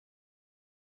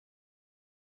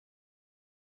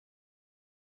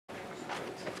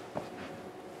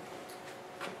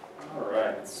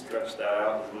stretch that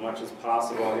out as much as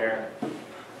possible here.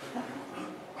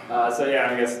 So yeah,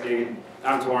 I guess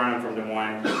I'm Toran, I'm from Des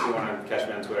Moines. If you want to catch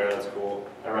me on Twitter, that's cool.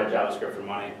 I write JavaScript for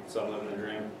money, so I'm living the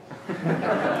dream.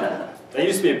 That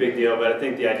used to be a big deal, but I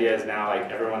think the idea is now like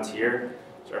everyone's here,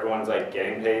 so everyone's like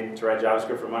getting paid to write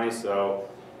JavaScript for money. So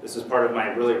this is part of my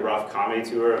really rough comedy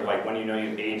tour of like when you know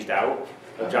you've aged out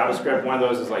of JavaScript. One of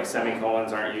those is like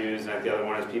semicolons aren't used, and the other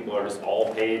one is people are just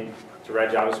all paid to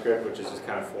write JavaScript, which is just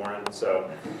kind of foreign.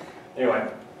 So anyway,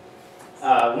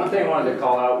 one thing I wanted to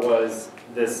call out was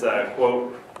this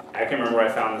quote. I can't remember where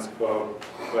I found this quote,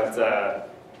 but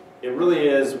it really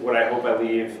is what I hope I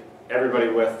leave everybody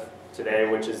with today,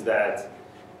 which is that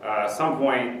at some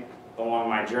point along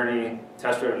my journey,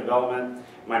 test-driven development,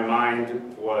 my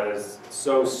mind was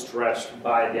so stretched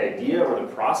by the idea or the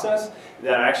process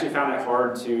that I actually found it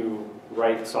hard to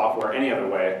write software any other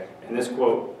way. And this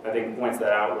quote, I think, points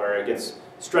that out, where it gets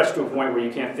stretched to a point where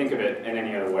you can't think of it in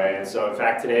any other way. And so, in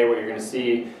fact, today what you're going to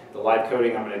see, the live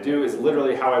coding I'm going to do, is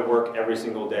literally how I work every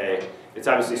single day. It's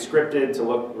obviously scripted to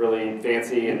look really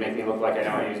fancy and make me look like I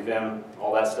know how to use Vim.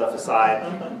 All that stuff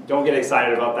aside, don't get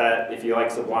excited about that. If you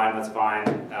like Sublime, that's fine.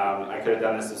 I could have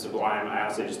done this in Sublime. I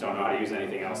honestly just don't know how to use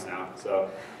anything else now. So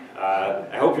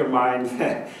I hope your mind,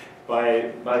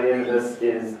 by the end of this,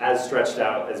 is as stretched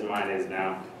out as mine is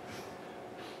now.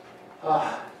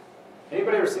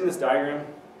 Anybody ever seen this diagram?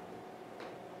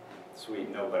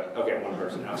 Sweet, nobody. Okay, one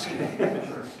person. No, I'm just kidding.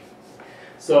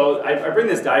 So I bring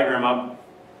this diagram up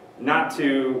not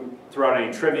to throw out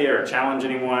any trivia or challenge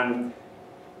anyone,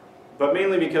 but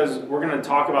mainly because we're going to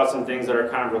talk about some things that are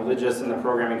kind of religious in the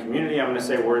programming community. I'm going to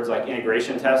say words like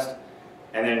integration test,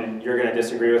 and then you're going to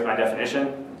disagree with my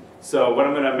definition. So what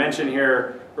I'm going to mention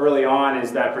here early on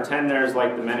is that pretend there's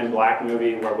like the Men in Black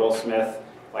movie where Will Smith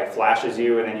like flashes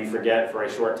you and then you forget for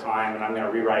a short time, and I'm going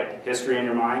to rewrite history in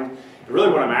your mind. And really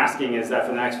what I'm asking is that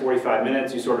for the next 45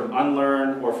 minutes you sort of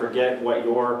unlearn or forget what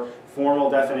your formal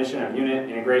definition of unit,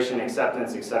 integration,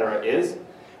 acceptance, etc. is,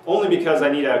 only because I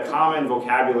need a common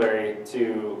vocabulary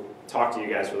to talk to you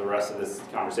guys for the rest of this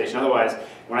conversation. Otherwise,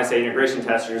 when I say integration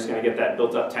test, you're just going to get that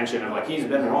built up tension of like, he's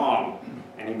been wrong,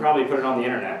 and he probably put it on the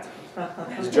internet.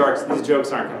 These jokes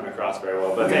aren't coming across very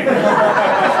well, but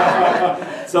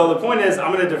anyway. So the point is,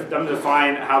 I'm going to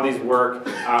define how these work,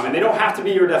 and they don't have to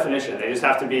be your definition. They just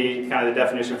have to be kind of the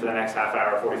definition for the next half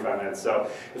hour, 45 minutes.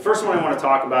 So the first one I want to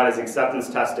talk about is acceptance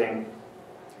testing.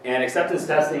 And acceptance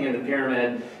testing in the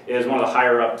pyramid is one of the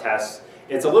higher up tests.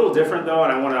 It's a little different though,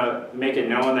 and I want to make it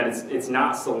known that it's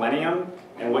not Selenium.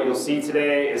 And what you'll see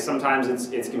today is sometimes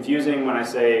it's confusing when I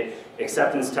say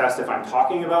acceptance test if I'm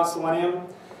talking about Selenium.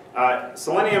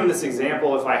 Selenium in this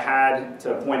example, if I had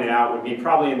to point it out, would be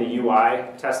probably in the UI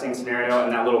testing scenario,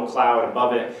 and that little cloud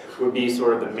above it would be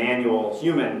sort of the manual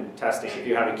human testing. If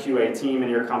you have a QA team in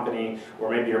your company,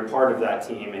 or maybe you're part of that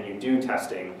team and you do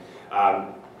testing.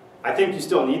 I think you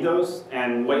still need those,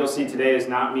 and what you'll see today is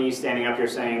not me standing up here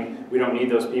saying we don't need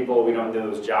those people, we don't need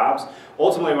those jobs.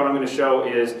 Ultimately what I'm going to show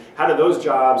is how do those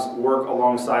jobs work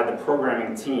alongside the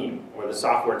programming team or the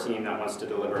software team that wants to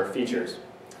deliver features.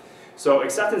 So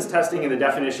acceptance testing in the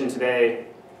definition today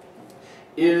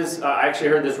is, I actually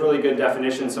heard this really good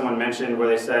definition someone mentioned where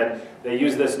they said they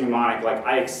use this mnemonic like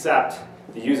I accept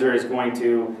the user is going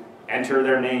to enter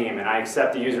their name, and I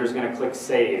accept the user is going to click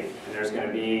save, and there's going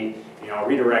to be a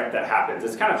redirect that happens.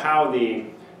 It's kind of how the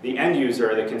end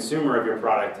user, the consumer of your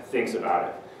product, thinks about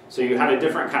it. So you have a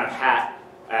different kind of hat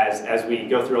as we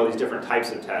go through all these different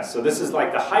types of tests. So this is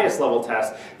like the highest level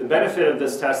test. The benefit of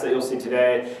this test that you'll see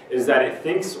today is that it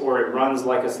thinks or it runs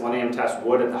like a Selenium test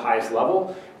would at the highest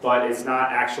level, but it's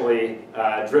not actually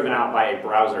driven out by a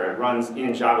browser. It runs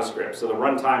in JavaScript. So the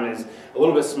runtime is a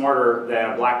little bit smarter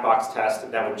than a black box test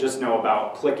that would just know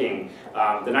about clicking.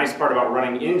 The nice part about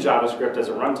running in JavaScript as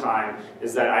a runtime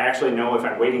is that I actually know if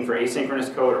I'm waiting for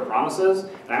asynchronous code or promises,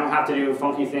 and I don't have to do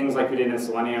funky things like we did in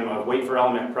Selenium of wait for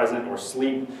element present or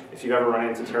sleep. If you've ever run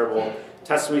into terrible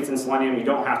test suites in Selenium, you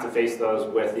don't have to face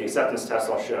those with the acceptance test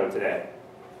I'll show today.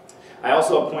 I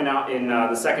also point out in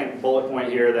the second bullet point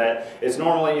here that it's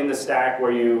normally in the stack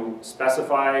where you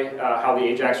specify how the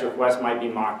AJAX request might be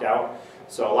mocked out.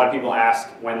 So a lot of people ask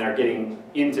when they're getting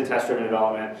into test-driven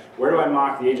development, where do I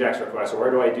mock the AJAX request, or where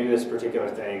do I do this particular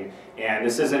thing? And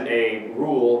this isn't a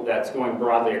rule that's going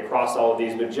broadly across all of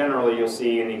these, but generally you'll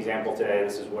see in the example today,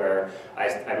 this is where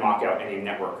I mock out any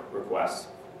network requests.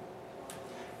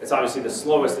 It's obviously the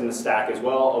slowest in the stack as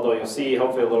well, although you'll see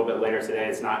hopefully a little bit later today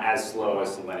it's not as slow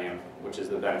as Selenium, which is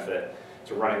the benefit.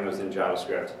 to running those in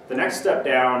JavaScript. The next step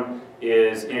down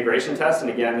is integration test, and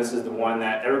again, this is the one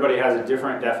that everybody has a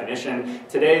different definition.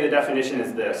 Today, the definition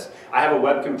is this. I have a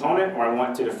web component, or I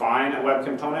want to define a web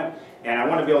component, and I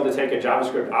want to be able to take a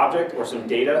JavaScript object or some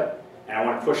data, and I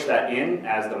want to push that in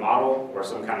as the model or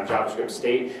some kind of JavaScript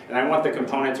state, and I want the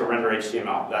component to render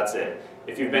HTML. That's it.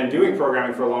 If you've been doing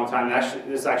programming for a long time,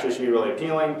 this actually should be really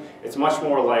appealing. It's much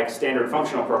more like standard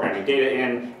functional programming. Data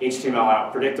in, HTML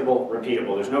out, predictable,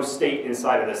 repeatable. There's no state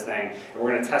inside of this thing, and we're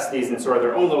going to test these in sort of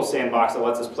their own little sandbox that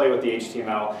lets us play with the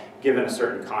HTML given a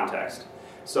certain context.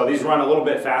 So these run a little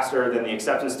bit faster than the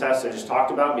acceptance tests I just talked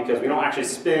about because we don't actually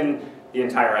spin the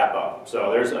entire app up.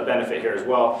 So there's a benefit here as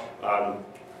well.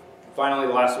 Finally,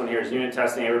 the last one here is unit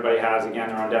testing. Everybody has, again,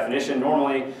 their own definition.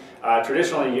 Normally,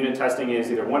 traditionally, unit testing is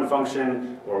either one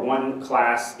function or one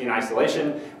class in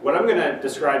isolation. What I'm going to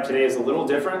describe today is a little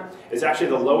different. It's actually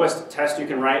the lowest test you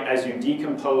can write as you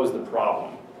decompose the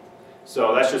problem.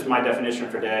 So that's just my definition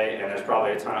for today, and there's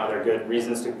probably a ton of other good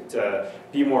reasons to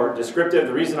be more descriptive.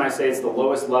 The reason I say it's the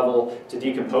lowest level to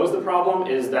decompose the problem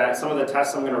is that some of the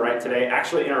tests I'm going to write today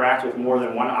actually interact with more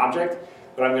than one object,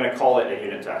 but I'm going to call it a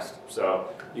unit test. So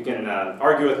you can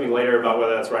argue with me later about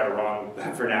whether that's right or wrong,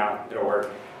 but for now, it'll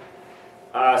work.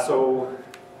 So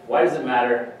why does it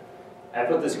matter? I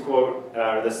put this quote,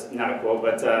 or this, not a quote,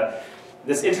 but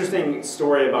this interesting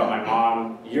story about my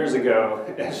mom years ago.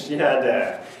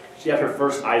 She had her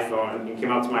first iPhone and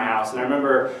came up to my house, and I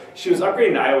remember she was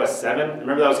upgrading to iOS 7. I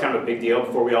remember that was kind of a big deal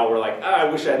before we all were like, I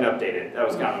wish I hadn't updated. That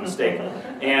was kind of a mistake.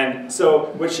 And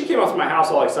so when she came up to my house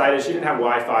all excited, she didn't have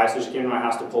Wi-Fi, so she came to my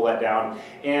house to pull that down.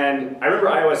 And I remember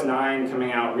iOS 9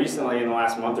 coming out recently in the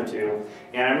last month or two,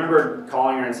 and I remember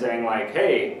calling her and saying like,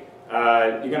 hey,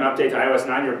 you're going to update to iOS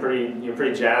 9, you're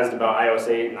pretty jazzed about iOS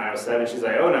 8 and iOS 7. She's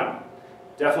like, oh no.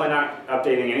 Definitely not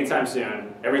updating anytime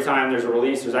soon. Every time there's a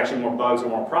release, there's actually more bugs or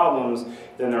more problems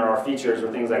than there are features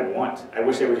or things I want. I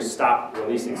wish they would just stop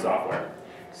releasing software.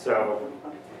 So,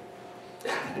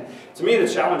 to me, the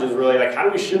challenge is really like, how do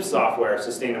we ship software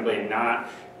sustainably, not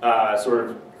sort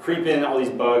of creep in all these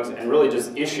bugs and really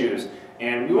just issues.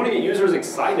 And we want to get users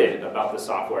excited about the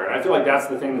software. And I feel like that's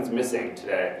the thing that's missing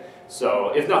today.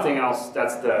 So, if nothing else,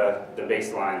 that's the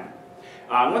baseline.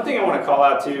 One thing I want to call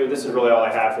out too, this is really all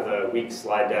I have for the week's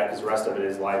slide deck, because the rest of it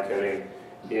is live coding,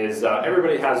 is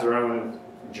everybody has their own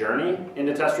journey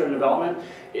into test-driven development.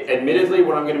 Admittedly,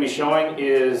 what I'm going to be showing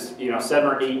is 7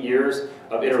 or 8 years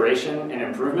of iteration and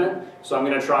improvement. So I'm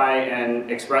going to try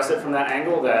and express it from that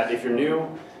angle that if you're new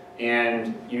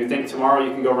and you think tomorrow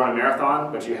you can go run a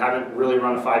marathon, but you haven't really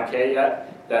run a 5K yet,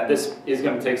 that this is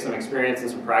going to take some experience and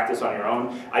some practice on your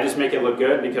own. I just make it look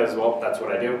good because, well, that's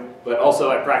what I do. But also,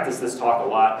 I practice this talk a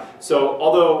lot. So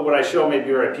although what I show may be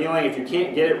very appealing, if you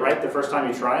can't get it right the first time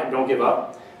you try it, don't give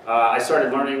up. I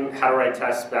started learning how to write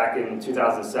tests back in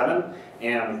 2007,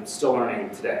 and I'm still learning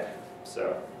today.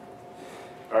 So,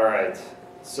 all right.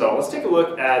 So let's take a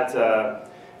look at,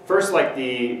 first, like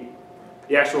the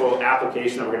actual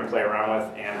application that we're going to play around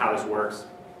with and how this works.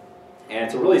 And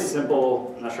it's a really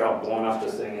simple, I'm not sure how blown up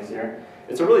this thing is here.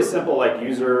 It's a really simple like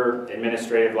user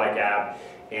administrative like app.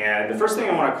 And the first thing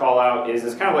I want to call out is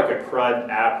it's kind of like a CRUD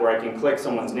app where I can click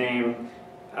someone's name,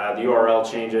 the URL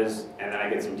changes, and then I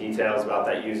get some details about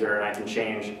that user, and I can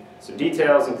change some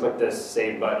details and click this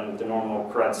save button, the normal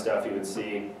CRUD stuff you would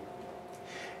see.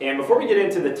 And before we get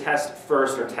into the test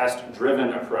first or test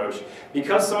driven approach,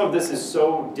 because some of this is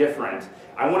so different,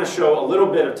 I want to show a little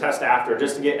bit of test after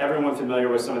just to get everyone familiar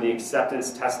with some of the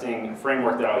acceptance testing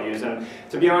framework that I'll use. And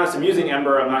to be honest, I'm using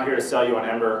Ember. I'm not here to sell you on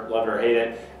Ember, love it or hate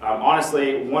it.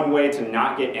 Honestly, one way to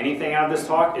not get anything out of this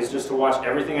talk is just to watch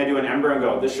everything I do in Ember and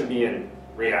go, this should be in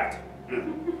React.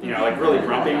 Like really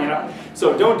grumpy,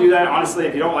 So don't do that. Honestly,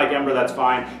 if you don't like Ember, that's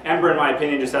fine. Ember, in my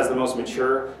opinion, just has the most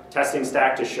mature testing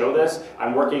stack to show this.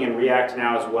 I'm working in React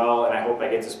now as well, and I hope I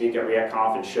get to speak at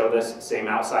ReactConf and show this same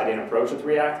outside-in approach with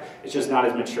React. It's just not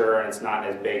as mature and it's not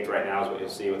as baked right now as what you'll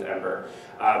see with Ember.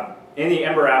 In the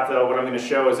Ember app, though, what I'm going to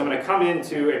show is I'm going to come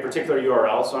into a particular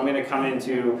URL. So I'm going to come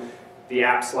into the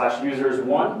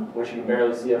app/users1, which you can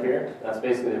barely see up here. That's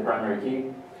basically the primary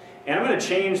key. And I'm going to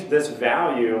change this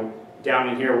value down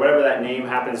in here, whatever that name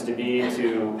happens to be,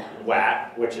 to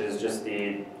WAT, which is just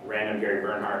the random Gary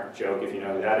Bernhardt joke, if you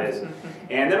know who that is.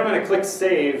 And then I'm going to click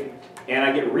Save, and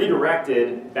I get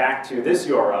redirected back to this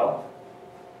URL,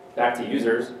 back to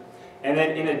users. And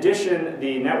then in addition,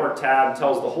 the network tab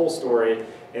tells the whole story,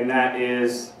 and that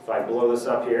is, if I blow this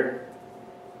up here,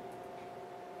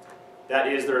 that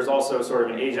is, there's also sort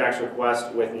of an AJAX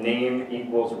request with name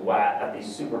equals WAT at the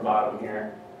super bottom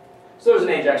here. So there's an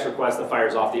AJAX request that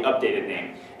fires off the updated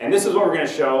name. And this is what we're going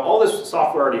to show. All this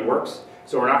software already works.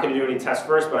 So we're not going to do any tests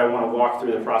first, but I want to walk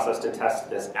through the process to test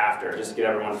this after, just to get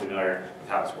everyone familiar with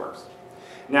how this works.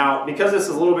 Now, because this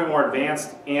is a little bit more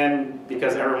advanced, and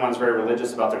because everyone's very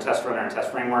religious about their test runner and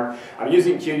test framework, I'm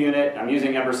using QUnit, I'm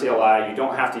using Ember CLI. You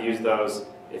don't have to use those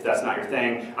if that's not your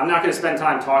thing. I'm not going to spend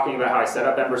time talking about how I set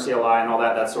up Ember CLI and all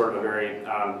that. That's sort of a very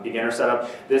beginner setup.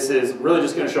 This is really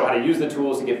just going to show how to use the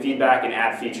tools to get feedback and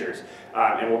add features.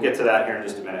 And we'll get to that here in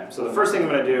just a minute. So the first thing I'm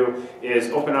going to do is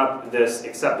open up this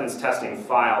acceptance testing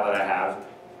file that I have.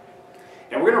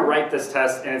 And we're going to write this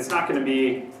test, and it's not going to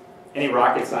be any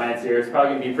rocket science here. It's probably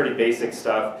going to be pretty basic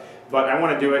stuff, but I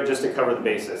want to do it just to cover the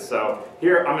basis. So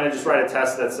here I'm going to just write a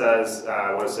test that says,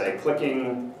 what does it say,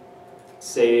 clicking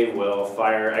save will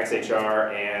fire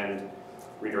XHR and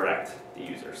redirect the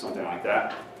user, something like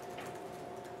that.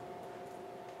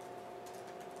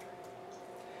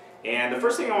 And the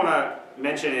first thing I want to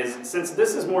mention is, since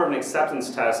this is more of an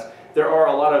acceptance test, there are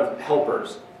a lot of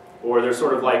helpers, or there's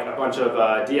sort of like a bunch of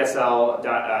DSL,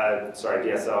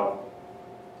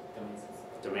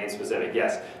 domain-specific,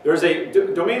 yes. There's a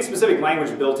domain-specific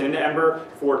language built into Ember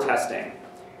for testing,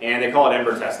 and they call it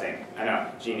Ember testing. I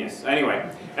know, genius. Anyway,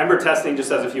 Ember testing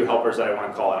just has a few helpers that I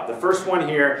want to call out. The first one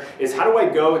here is, how do I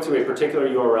go to a particular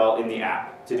URL in the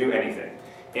app to do anything?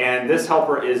 And this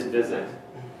helper is visit.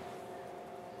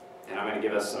 And I'm going to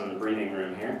give us some breathing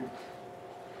room here.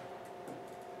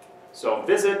 So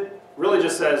visit really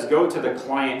just says go to the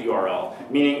client URL,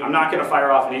 meaning I'm not going to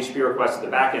fire off an HTTP request to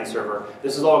the backend server.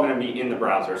 This is all going to be in the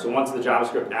browser. So once the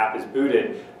JavaScript app is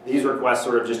booted, these requests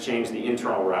sort of just change the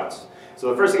internal routes. So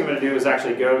the first thing I'm going to do is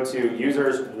actually go to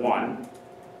users1.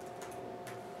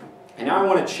 And now I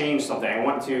want to change something. I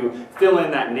want to fill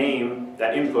in that name,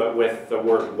 that input, with the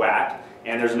word WAT.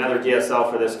 And there's another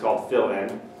DSL for this called fill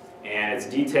in. And its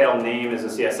detail name is a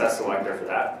CSS selector for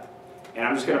that. And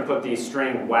I'm just going to put the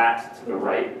string WAT to the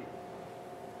right.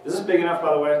 Is this big enough,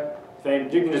 by the way?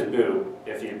 You can just boo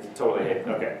if you totally hate it.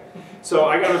 Okay. So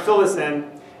I'm going to fill this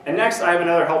in. And next, I have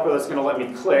another helper that's going to let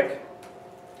me click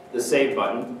the save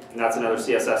button. And that's another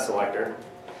CSS selector.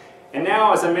 And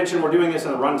now, as I mentioned, we're doing this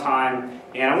in the runtime.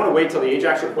 And I want to wait till the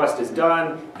AJAX request is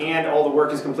done and all the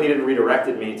work is completed and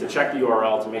redirected me to check the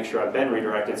URL to make sure I've been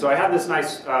redirected. So I have this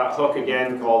nice hook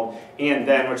again called and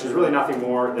then, which is really nothing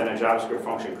more than a JavaScript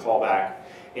function callback.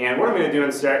 And what I'm going to do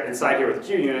inside here with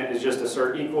QUnit is just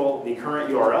assert equal the current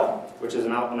URL, which is a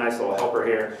nice little helper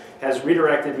here, has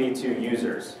redirected me to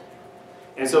users.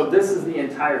 And so this is the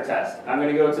entire test. I'm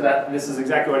going to go to that. This is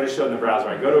exactly what I just showed in the browser.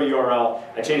 I go to a URL,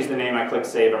 I change the name, I click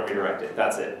save, I'm redirected.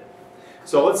 That's it.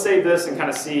 So let's save this and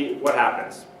kind of see what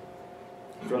happens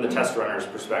from the test runner's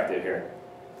perspective here.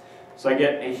 So I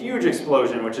get a huge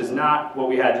explosion, which is not what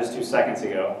we had just 2 seconds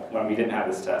ago when we didn't have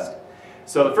this test.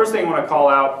 So the first thing I want to call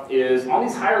out is on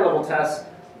these higher level tests,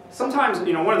 sometimes,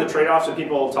 one of the trade-offs that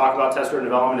people talk about test-driven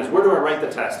development is, where do I write the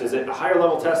test? Is it a higher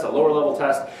level test, a lower level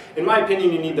test? In my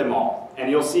opinion, you need them all. And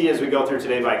you'll see as we go through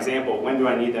today by example, when do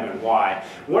I need them and why.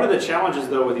 One of the challenges,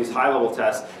 though, with these high-level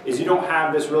tests is you don't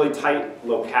have this really tight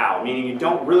locale, meaning you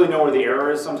don't really know where the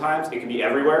error is sometimes. It can be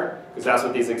everywhere, because that's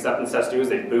what these acceptance tests do, is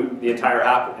they boot the entire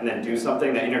app and then do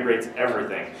something that integrates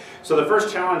everything. So the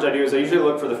first challenge I do is I usually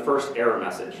look for the first error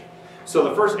message. So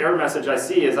the first error message I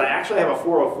see is I actually have a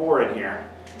 404 in here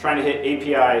trying to hit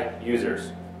API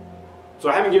users. So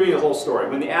I haven't given you the whole story.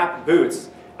 When the app boots,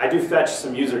 I do fetch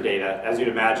some user data, as you'd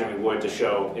imagine we would, to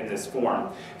show in this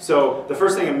form. So the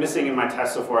first thing I'm missing in my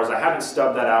test so far is I haven't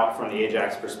stubbed that out from the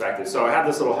AJAX perspective. So I have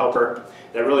this little helper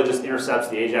that really just intercepts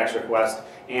the AJAX request,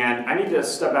 and I need to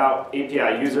stub out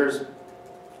API users,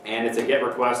 and it's a GET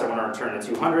request. I want to return a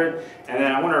 200, and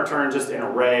then I want to return just an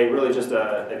array, really just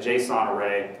a JSON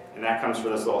array, and that comes for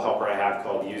this little helper I have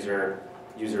called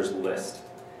users list.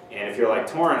 And if you're like,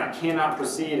 Toran, I cannot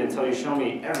proceed until you show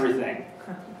me everything.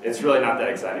 It's really not that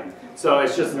exciting. So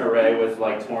it's just an array with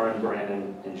like Toran,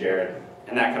 Brandon, and Jared.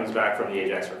 And that comes back from the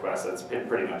AJAX request. That's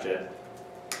pretty much it.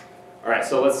 All right,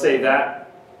 so let's save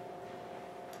that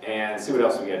and see what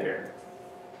else we get here.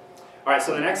 All right,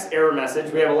 so the next error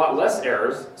message, we have a lot less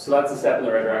errors, so that's a step in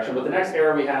the right direction. But the next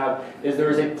error we have is there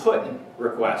is a put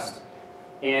request.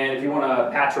 And if you want a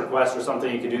patch request or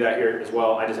something, you can do that here as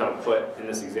well. I just have a put in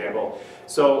this example.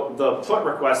 So the put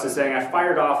request is saying I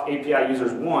fired off API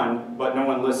users 1, but no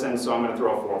one listened, so I'm going to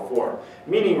throw a 404.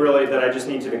 Meaning really that I just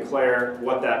need to declare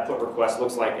what that put request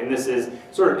looks like. And this is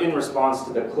sort of in response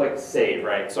to the click save,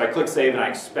 right? So I click save and I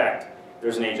expect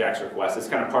there's an AJAX request. It's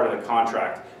kind of part of the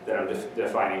contract that I'm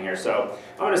defining here. So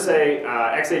I'm going to say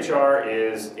XHR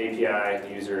is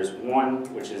API users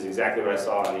 1, which is exactly what I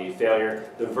saw in the failure.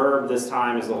 The verb this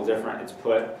time is a little different. It's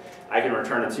put. I can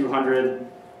return a 200,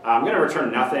 I'm going to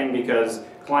return nothing because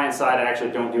client side I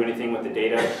actually don't do anything with the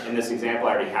data. In this example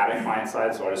I already have it client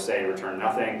side, so I'll just say return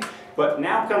nothing. But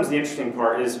now comes the interesting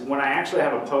part is when I actually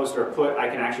have a post or put, I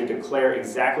can actually declare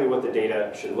exactly what the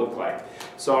data should look like.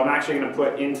 So I'm actually going to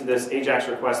put into this AJAX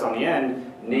request on the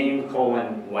end name :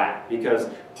 WAT, because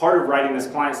part of writing this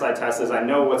client side test is I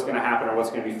know what's going to happen or what's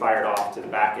going to be fired off to the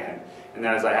back end. And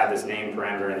that is I have this name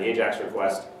parameter in the AJAX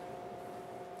request,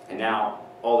 and now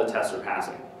all the tests are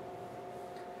passing.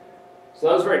 So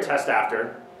that was very test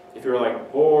after. If you were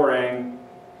like, boring,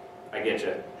 I get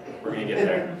you. We're going to get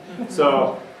there.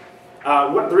 So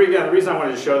the reason I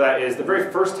wanted to show that is the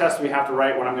very first test we have to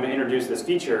write when I'm going to introduce this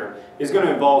feature is going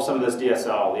to involve some of this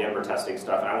DSL, the Ember testing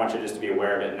stuff, and I want you just to be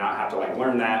aware of it and not have to like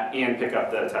learn that and pick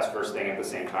up the test first thing at the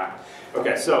same time.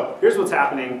 Okay, so here's what's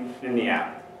happening in the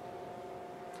app.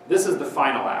 This is the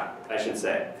final app, I should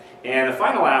say. And the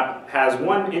final app has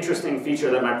one interesting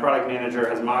feature that my product manager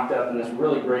has mocked up in this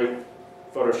really great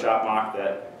Photoshop mock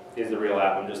that is the real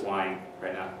app. I'm just lying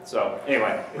right now. So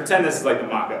anyway, pretend this is like the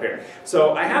mock up here.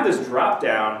 So I have this drop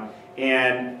down,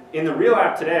 and in the real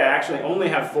app today I actually only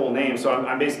have full name. So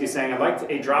I'm basically saying I'd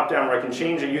like a drop down where I can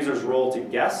change a user's role to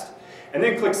guest, and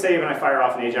then click save and I fire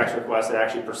off an AJAX request that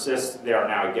actually persists. They are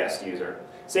now a guest user.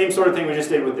 Same sort of thing we just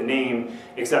did with the name,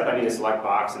 except I need a select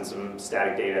box and some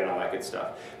static data and all that good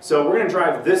stuff. So we're going to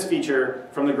drive this feature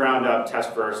from the ground up,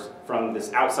 test first, from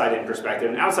this outside-in perspective.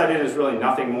 And outside-in is really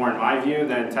nothing more, in my view,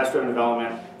 than test-driven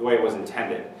development the way it was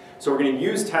intended. So we're going to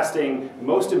use testing,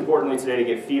 most importantly today, to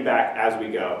get feedback as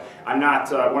we go. I'm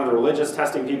not one of the religious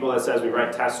testing people that says we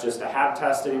write tests just to have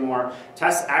tests anymore.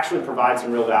 Tests actually provide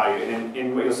some real value.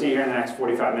 And what you'll see here in the next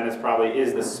 45 minutes probably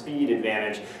is the speed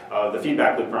advantage of the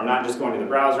feedback loop, where I'm not just going to the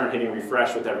browser and hitting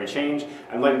refresh with every change.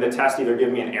 I'm letting the test either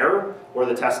give me an error or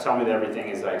the test tell me that everything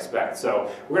is as I expect.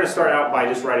 So we're going to start out by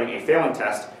just writing a failing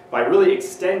test by really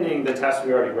extending the test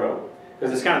we already wrote.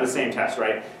 Because it's kind of the same test,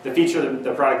 right? The feature that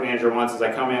the product manager wants is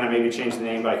I come in, I maybe change the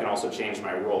name, but I can also change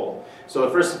my role. So the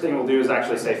first thing we'll do is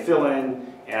actually say fill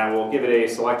in, and I will give it a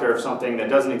selector of something that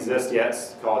doesn't exist yet,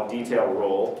 it's called detail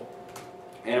role.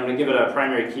 And I'm going to give it a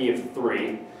primary key of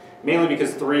 3, mainly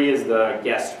because 3 is the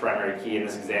guest primary key in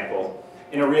this example.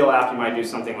 In a real app, you might do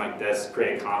something like this,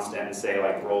 create a constant and say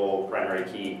like role, primary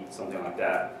key, something like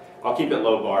that. I'll keep it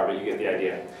low bar, but you get the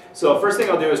idea. So first thing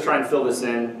I'll do is try and fill this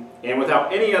in, and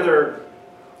without any other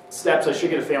steps, I should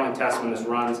get a failing test when this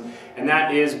runs, and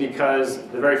that is because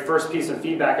the very first piece of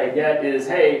feedback I get is,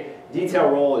 hey, detail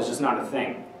role is just not a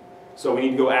thing. So we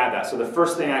need to go add that. So the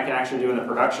first thing I can actually do in the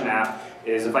production app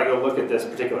is if I go look at this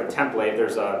particular template,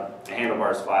 there's a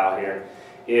handlebars file here,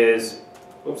 is,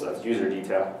 oops, that's user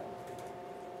detail.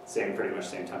 Pretty much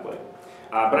same template.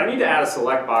 But I need to add a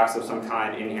select box of some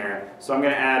kind in here. So I'm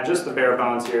going to add just the bare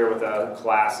bones here with a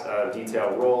class of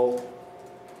detail role.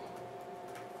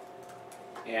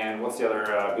 And what's the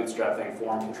other bootstrap thing?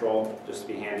 Form control, just to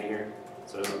be handy here,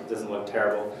 so it doesn't look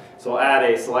terrible. So I'll add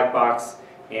a select box,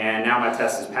 and now my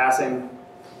test is passing.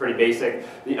 Pretty basic.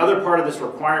 The other part of this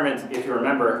requirement, if you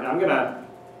remember, and I'm going to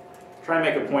try and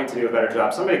make a point to do a better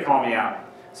job. Somebody call me out.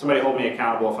 Somebody hold me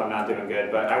accountable if I'm not doing good.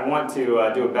 But I want to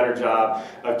do a better job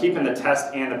of keeping the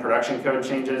test and the production code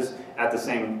changes at the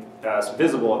same,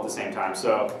 visible at the same time.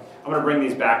 So I'm going to bring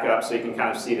these back up so you can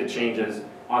kind of see the changes.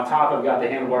 On top, I've got the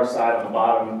handlebar side. On the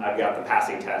bottom, I've got the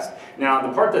passing test. Now,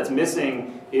 the part that's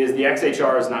missing is the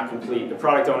XHR is not complete. The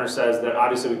product owner says that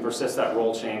obviously we persist that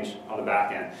role change on the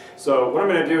back end. So what I'm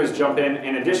going to do is jump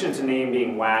in addition to name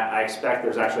being WAT, I expect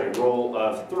there's actually a role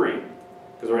of 3,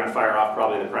 because we're going to fire off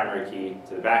probably the primary key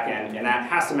to the back end, and that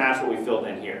has to match what we filled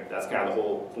in here. That's kind of the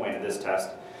whole point of this test.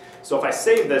 So if I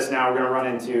save this now, we're going to run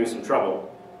into some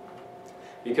trouble,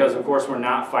 because of course we're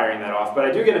not firing that off. But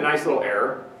I do get a nice little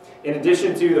error. In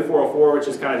addition to the 404, which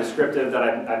is kind of descriptive that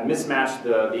I've mismatched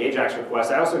the AJAX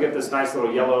request, I also get this nice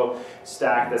little yellow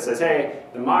stack that says, hey,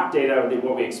 the mock data,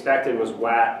 what we expected was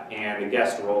WAT and the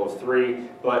guest role of 3,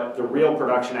 but the real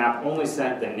production app only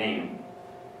sent the name.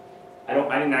 I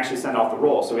didn't actually send off the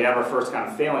role, so we have our first kind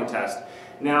of failing test.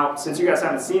 Now, since you guys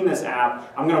haven't seen this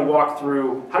app, I'm going to walk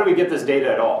through how do we get this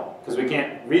data at all, because we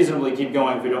can't reasonably keep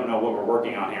going if we don't know what we're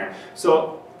working on here.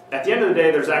 So at the end of the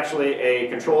day, there's actually a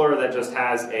controller that just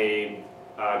has a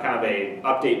kind of a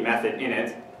update method in it.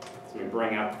 So let me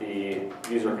bring up the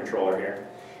user controller here.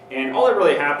 And all that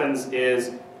really happens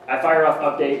is I fire off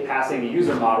update passing the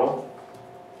user model.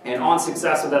 And on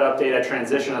success of that update, I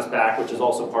transition us back, which is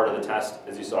also part of the test,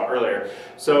 as you saw earlier.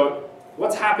 So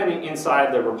what's happening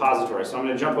inside the repository? So I'm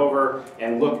going to jump over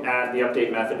and look at the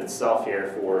update method itself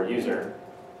here for user.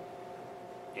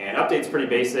 And update's pretty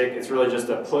basic. It's really just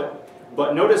a put.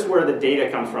 But notice where the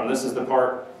data comes from. This is the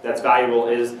part that's valuable,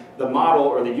 is the model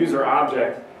or the user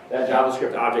object that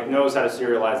JavaScript object knows how to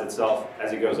serialize itself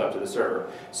as it goes up to the server.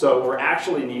 So what we're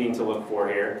actually needing to look for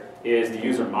here is the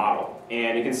user model.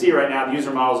 And you can see right now the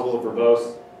user model is a little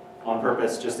verbose on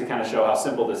purpose just to kind of show how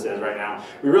simple this is right now.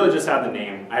 We really just have the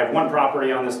name. I have one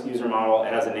property on this user model.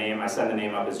 It has a name. I send the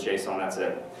name up as JSON. That's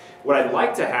it. What I'd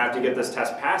like to have to get this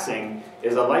test passing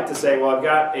is I'd like to say, well, I've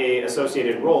got a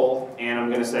associated role, and I'm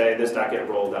going to say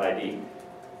this.getRole.id.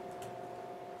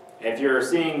 If you're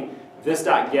seeing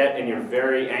this.get and you're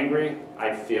very angry,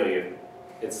 I feel you.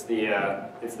 It's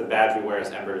the badge we wear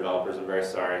as Ember developers. I'm very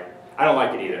sorry. I don't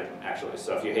like it either, actually,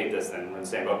 so if you hate this, then we're in the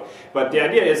same boat. But the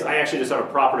idea is I actually just have a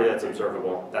property that's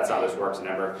observable. That's how this works in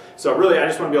Ember. So really, I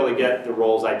just want to be able to get the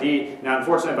role's ID. Now,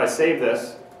 unfortunately, if I save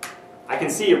this, I can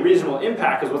see a reasonable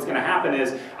impact, because what's going to happen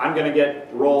is I'm going to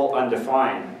get role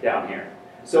undefined down here.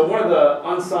 So one of the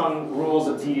unsung rules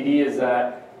of TDD is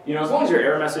that, you know, as long as your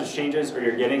error message changes or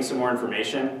you're getting some more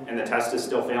information and the test is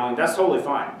still failing, that's totally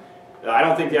fine. I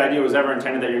don't think the idea was ever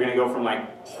intended that you're going to go from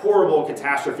like horrible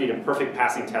catastrophe to perfect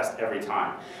passing test every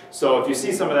time. So if you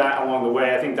see some of that along the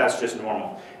way, I think that's just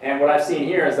normal. And what I've seen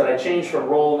here is that I changed from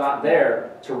role not there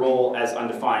to role as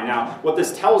undefined. Now, what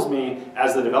this tells me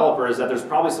as the developer is that there's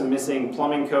probably some missing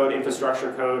plumbing code,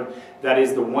 infrastructure code, that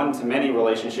is the one-to-many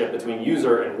relationship between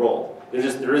user and role.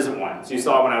 There isn't one. So you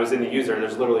saw when I was in the user,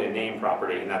 there's literally a name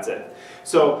property, and that's it.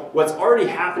 So what's already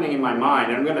happening in my mind,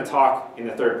 and I'm going to talk in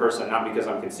the third person, not because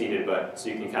I'm conceited, but so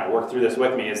you can kind of work through this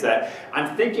with me, is that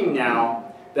I'm thinking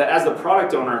now that as the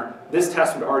product owner, this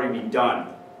test would already be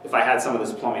done if I had some of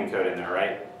this plumbing code in there,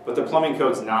 right? But the plumbing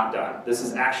code's not done. This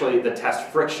is actually the test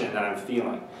friction that I'm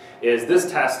feeling. Is this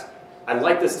test, I'd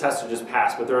like this test to just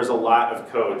pass, but there is a lot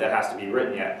of code that has to be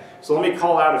written yet. So let me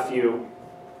call out a few.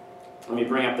 Let me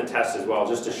bring up the test as well,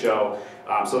 just to show.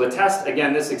 So the test,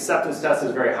 again, this acceptance test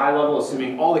is very high level,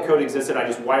 assuming all the code existed. I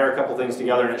just wire a couple things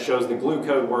together and it shows the glue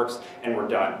code works and we're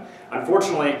done.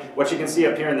 Unfortunately, what you can see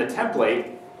up here in the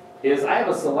template is I have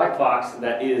a select box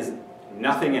that is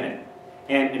nothing in it.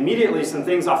 And immediately some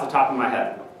things off the top of my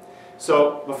head.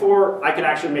 So before I can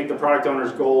actually make the product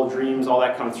owner's goal, dreams, all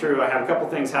that come through, I have a couple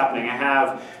things happening. I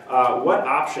have what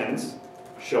options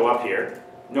show up here.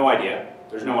 No idea.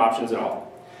 There's no options at all.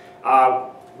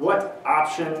 What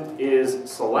option is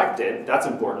selected? That's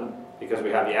important because we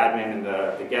have the admin and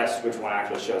the guest, which one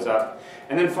actually shows up.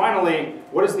 And then finally,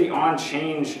 what does the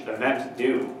onChange event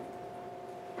do?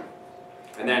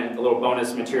 And then a little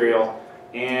bonus material.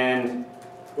 And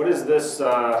what is this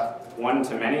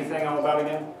one-to-many thing all about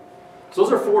again? So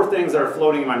those are four things that are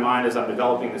floating in my mind as I'm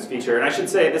developing this feature. And I should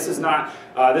say this is not,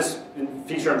 this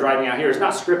feature I'm driving out here is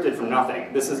not scripted from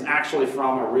nothing. This is actually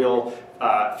from a real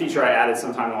feature I added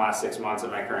sometime in the last 6 months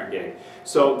at my current gig.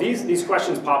 So these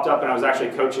questions popped up and I was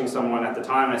actually coaching someone at the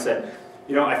time and I said,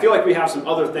 you know, I feel like we have some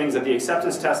other things that the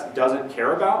acceptance test doesn't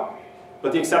care about,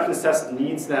 but the acceptance test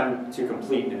needs them to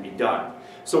complete and be done.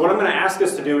 So what I'm going to ask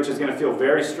us to do, which is going to feel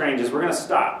very strange, is we're going to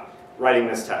stop writing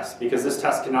this test because this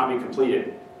test cannot be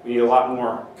completed. We need a lot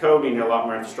more code, we need a lot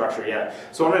more infrastructure yet.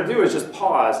 So what I'm going to do is just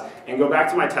pause and go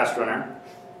back to my test runner.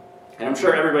 And I'm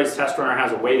sure everybody's test runner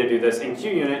has a way to do this. In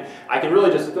QUnit, I can really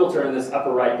just filter in this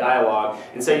upper right dialog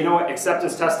and say, you know what,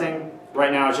 acceptance testing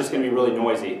right now is just going to be really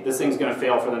noisy. This thing's going to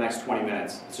fail for the next 20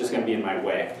 minutes. It's just going to be in my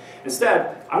way.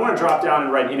 Instead, I want to drop down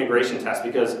and write an integration test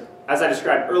because, as I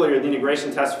described earlier, the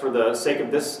integration test for the sake of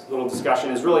this little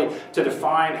discussion is really to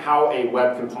define how a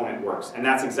web component works. And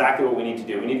that's exactly what we need to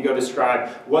do. We need to go describe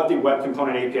what the web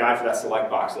component API for that select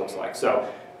box looks like. So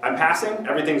I'm passing,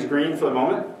 everything's green for the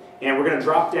moment, and we're going to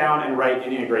drop down and write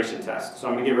an integration test. So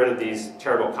I'm going to get rid of these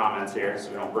terrible comments here so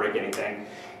we don't break anything.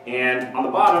 And on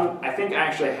the bottom, I think I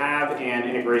actually have an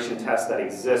integration test that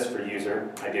exists for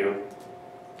user. I do.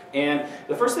 And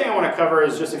the first thing I want to cover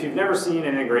is just if you've never seen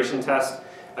an integration test,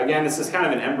 again, this is kind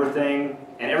of an Ember thing,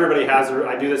 and everybody has,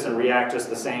 I do this in React just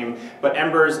the same, but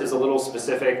Ember's is a little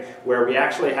specific where we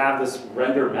actually have this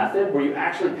render method where you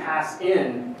actually pass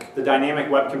in the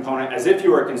dynamic web component as if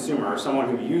you were a consumer or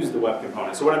someone who used the web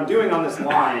component. So what I'm doing on this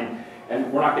line,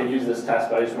 and we're not going to use this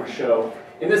test, but I just want to show,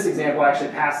 in this example, I actually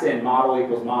passed in model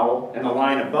equals model, and the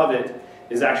line above it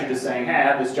is actually just saying, hey, I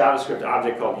have this JavaScript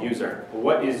object called user. Well,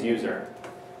 what is user?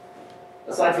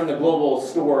 Aside from the global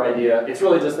store idea, it's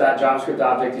really just that JavaScript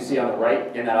object you see on the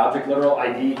right in that object literal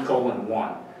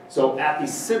ID:1. So at the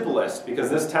simplest, because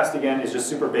this test again is just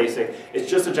super basic, it's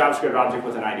just a JavaScript object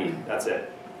with an ID. That's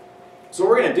it. So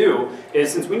what we're going to do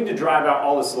is, since we need to drive out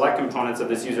all the select components of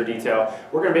this user detail,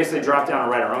 we're going to basically drop down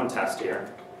and write our own test here.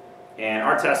 And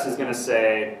our test is going to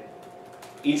say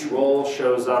each role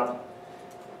shows up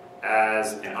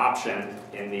as an option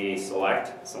in the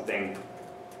select, something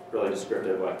really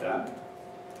descriptive like that.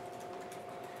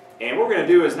 And what we're going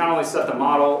to do is not only set the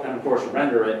model and of course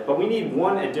render it, but we need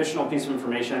one additional piece of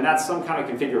information, and that's some kind of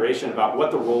configuration about what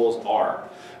the roles are.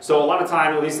 So a lot of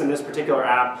time, at least in this particular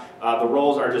app, the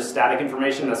roles are just static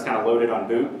information that's kind of loaded on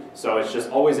boot. So it's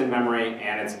just always in memory,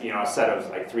 and it's a set of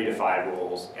like 3 to 5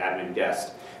 roles, admin,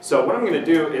 guest. So what I'm going to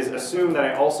do is assume that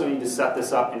I also need to set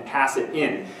this up and pass it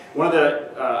in. One of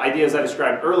the ideas I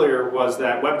described earlier was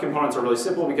that web components are really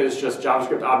simple because it's just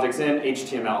JavaScript objects in,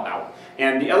 HTML out.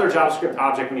 And the other JavaScript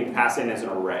object we need to pass in is an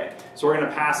array. So we're going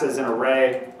to pass as an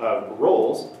array of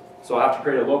roles. So I'll have to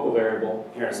create a local variable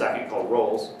here in a second called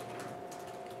roles.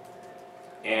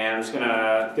 And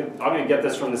I'm going to get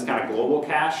this from this kind of global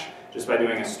cache just by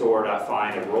doing a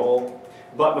store.find a role.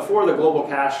 But before the global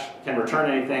cache can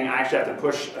return anything, I actually have to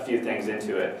push a few things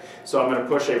into it. So I'm going to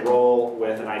push a role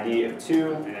with an ID of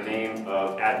 2 and a name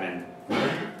of admin.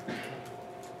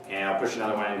 And I'll push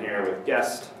another one in here with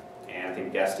guest. And I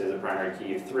think guest is a primary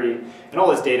key of 3. And all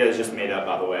this data is just made up,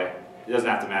 by the way. It doesn't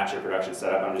have to match your production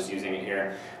setup. I'm just using it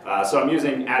here. So I'm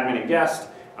using admin and guest.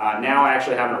 Now I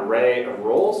actually have an array of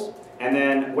roles. And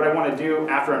then what I want to do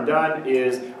after I'm done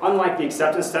is, unlike the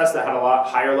acceptance test that had a lot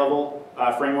higher level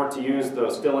framework to use,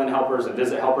 those fill-in helpers and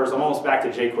visit helpers, I'm almost back to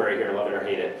jQuery here, love it or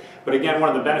hate it. But again, one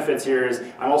of the benefits here is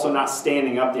I'm also not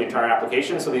standing up the entire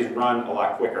application, so these run a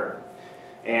lot quicker.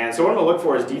 And so what I'm going to look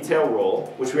for is detail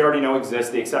role, which we already know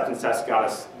exists. The acceptance test got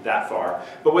us that far.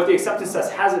 But what the acceptance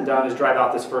test hasn't done is drive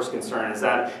out this first concern, is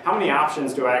that how many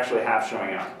options do I actually have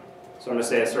showing up? So I'm going to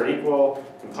say assert equal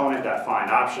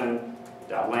component.find option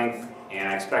 .length, and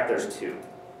I expect there's 2.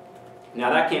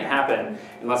 Now that can't happen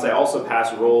unless I also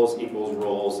pass roles equals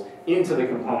roles into the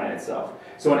component itself.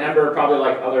 So in Ember, probably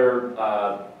like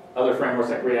other frameworks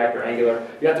like React or Angular,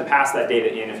 you have to pass that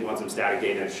data in if you want some static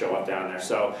data to show up down there.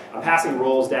 So I'm passing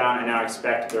roles down, and now I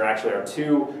expect there actually are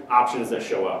 2 options that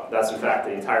show up. That's in fact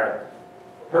the entire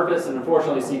purpose, and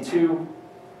unfortunately C2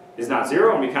 is not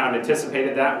 0, and we kind of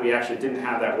anticipated that. We actually didn't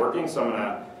have that working, so I'm going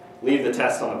to leave the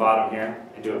test on the bottom here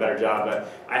and do a better job.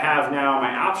 But I have now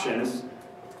my options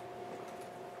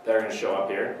that are going to show up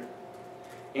here.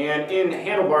 And in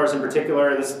handlebars in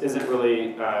particular, this isn't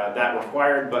really that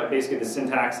required, but basically the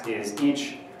syntax is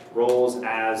each roles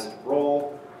as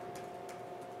role.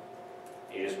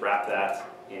 You just wrap that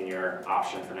in your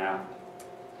option for now.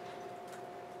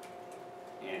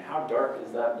 And how dark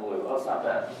is that blue? Oh, it's not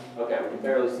bad. Okay, we can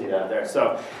barely see that there.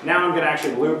 So now I'm going to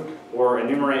actually loop or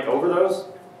enumerate over those,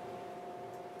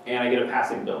 and I get a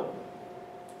passing build.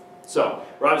 So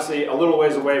we're obviously a little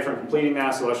ways away from completing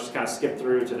that, so let's just kind of skip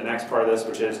through to the next part of this,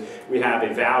 which is we have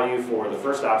a value for the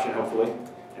first option, hopefully,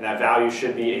 and that value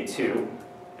should be a 2.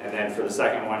 And then for the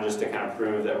second one, just to kind of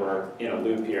prove that we're in a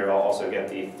loop here, I'll also get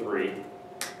the 3.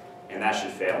 And that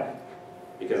should fail,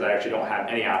 because I actually don't have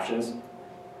any options.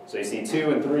 So you see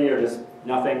 2 and 3 are just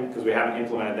nothing, because we haven't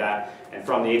implemented that. And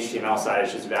from the HTML side,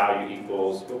 it's just value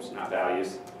equals, oops, not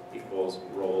values, equals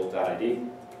role.id.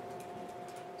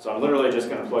 So I'm literally just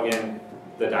going to plug in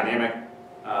the dynamic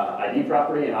ID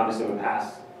property, and obviously we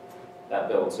pass that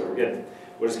build, so we're good.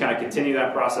 We'll just kind of continue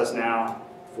that process now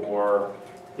for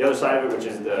the other side of it, which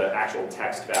is the actual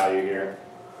text value here.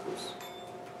 Oops.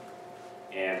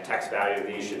 And text value of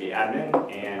these should be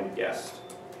admin and guest.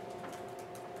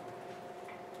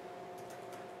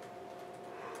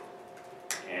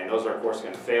 And those are, of course,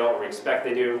 going to fail, or we expect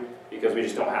they do, because we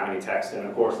just don't have any text. And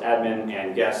of course, admin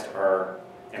and guest are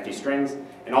empty strings.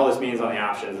 And all this means on the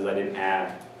options is I didn't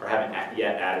add, or haven't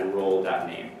yet added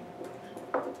role.name.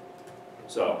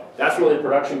 So that's really the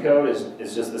production code,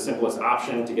 is just the simplest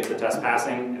option to get the test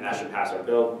passing, and that should pass our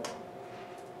build.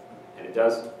 And it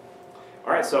does.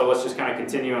 All right, so let's just kind of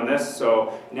continue on this.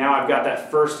 So now I've got that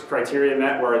first criteria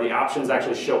met where the options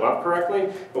actually show up correctly,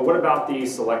 but what about the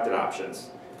selected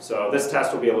options? So this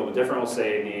test will be a little bit different. We'll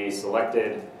say the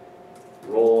selected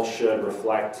role should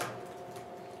reflect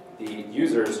the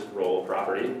user's role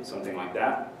property, something like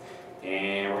that.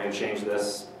 And we're going to change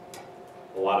this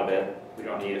a lot of it. We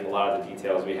don't need a lot of the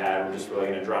details we had. We're just really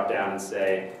going to drop down and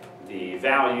say the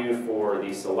value for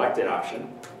the selected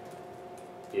option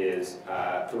is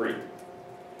 3.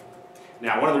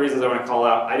 Now, one of the reasons I want to call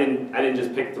out, I didn't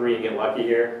just pick 3 and get lucky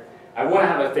here. I want to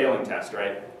have a failing test,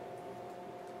 right?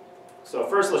 So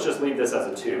first, let's just leave this as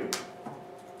a 2.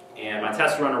 And my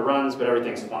test runner runs, but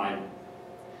everything's fine.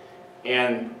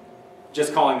 And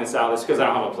just calling this out is because I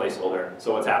don't have a placeholder.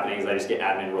 So what's happening is I just get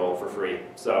admin role for free.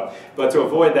 So, but to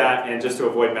avoid that, and just to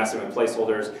avoid messing with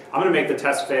placeholders, I'm going to make the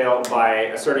test fail by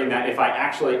asserting that if I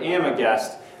actually am a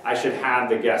guest, I should have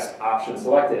the guest option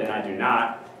selected, and I do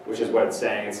not, which is what it's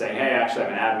saying. It's saying, hey, actually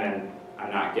I'm an admin,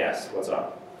 I'm not guest. What's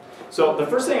up? So the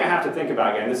first thing I have to think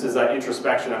about, again, this is an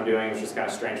introspection I'm doing, which is kind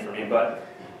of strange for me, but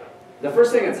the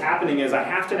first thing that's happening is I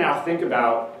have to now think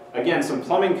about, again, some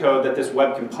plumbing code that this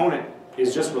web component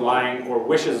is just relying or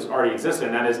wishes already existed,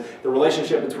 and that is the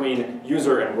relationship between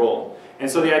user and role. And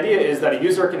so the idea is that a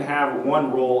user can have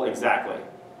one role exactly,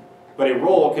 but a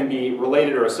role can be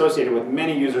related or associated with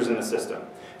many users in the system.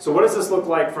 So what does this look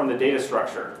like from the data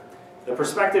structure? The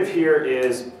perspective here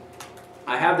is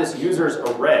I have this users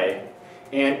array,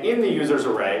 and in the users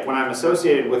array, when I'm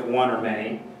associated with one or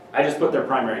many, I just put their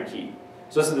primary key.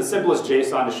 So this is the simplest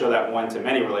JSON to show that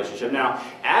one-to-many relationship. Now,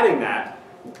 adding that,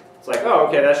 it's like, oh,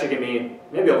 okay, that should get me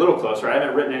maybe a little closer. I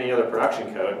haven't written any other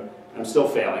production code. I'm still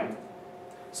failing.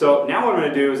 So now what I'm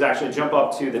going to do is actually jump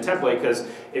up to the template, because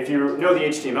if you know the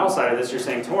HTML side of this, you're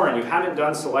saying, Toran, you haven't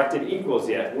done selected equals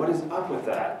yet. What is up with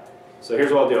that? So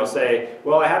here's what I'll do. I'll say,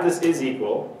 well, I have this is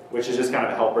equal, which is just kind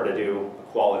of a helper to do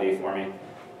equality for me.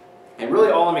 And really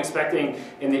all I'm expecting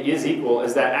in the is equal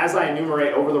is that as I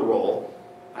enumerate over the role,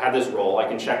 I have this role, I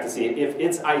can check to see if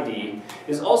its ID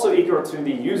is also equal to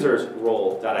the user's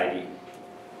role.id.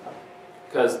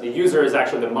 Because the user is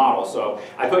actually the model. So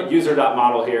I put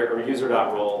user.model here, or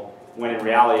user.role, when in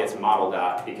reality it's model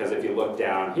dot, because if you look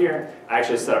down here, I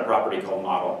actually set a property called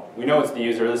model. We know it's the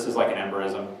user. This is like an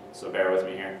Emberism, so bear with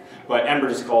me here. But Ember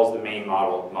just calls the main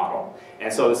model.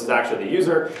 And so this is actually the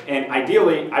user. And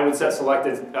ideally, I would set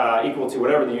selected equal to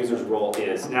whatever the user's role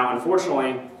is. Now,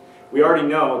 unfortunately, we already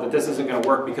know that this isn't going to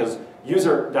work because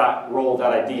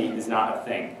user.role.id is not a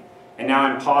thing. And now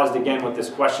I'm paused again with this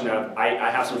question of, I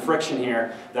have some friction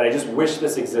here that I just wish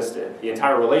this existed. The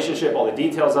entire relationship, all the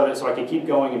details of it, so I could keep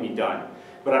going and be done.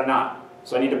 But I'm not.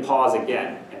 So I need to pause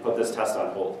again and put this test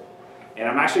on hold. And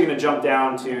I'm actually going to jump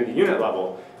down to the unit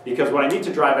level, because what I need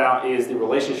to drive out is the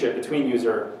relationship between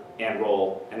user and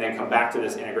role, and then come back to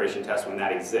this integration test when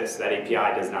that exists. That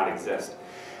API does not exist.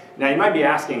 Now you might be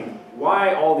asking,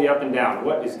 why all the up and down?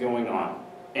 What is going on?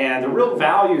 And the real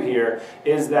value here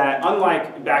is that,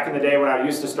 unlike back in the day when I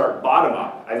used to start bottom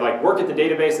up, I'd like work at the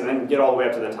database and then get all the way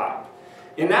up to the top.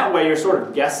 In that way, you're sort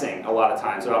of guessing a lot of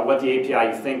times about what the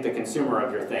API you think the consumer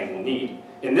of your thing will need.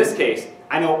 In this case,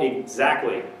 I know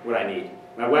exactly what I need.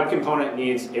 My web component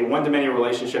needs a one-to-many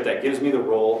relationship that gives me the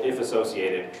role if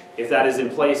associated. If that is in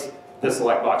place, the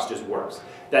select box just works.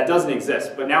 That doesn't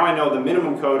exist, but now I know the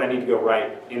minimum code I need to go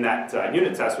write in that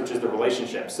unit test, which is the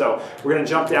relationship. So we're going to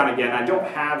jump down again. I don't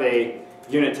have a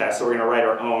unit test, so we're going to write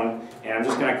our own, and I'm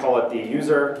just going to call it the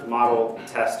user model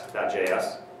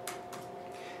test.js.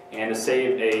 And to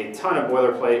save a ton of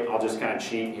boilerplate, I'll just kind of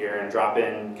cheat here and drop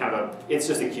in kind of it's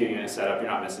just a QUnit setup, you're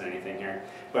not missing anything here.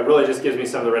 But really just gives me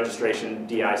some of the registration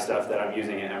DI stuff that I'm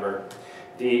using in Ember.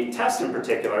 The test in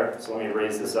particular, so let me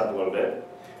raise this up a little bit.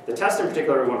 The test in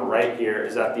particular we want to write here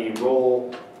is that the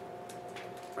role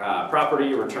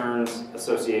property returns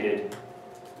associated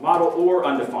model or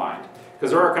undefined.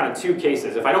 Because there are kind of two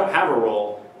cases. If I don't have a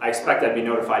role, I expect that to be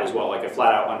notified as well. Like a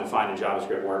flat out undefined in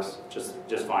JavaScript works just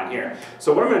fine here.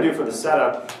 So what I'm going to do for the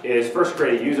setup is first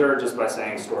create a user just by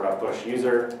saying store.push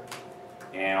user.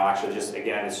 And I'll actually just,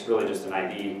 again, it's really just an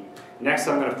ID. Next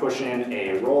I'm going to push in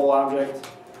a role object,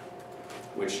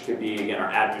 which could be, again,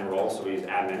 our admin role, so we use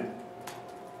admin.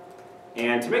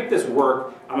 And to make this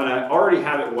work, I'm going to already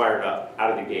have it wired up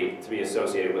out of the gate to be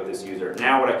associated with this user.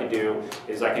 Now what I can do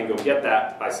is I can go get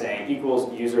that by saying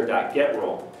equals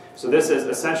user.getRole. So this is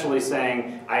essentially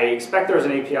saying I expect there's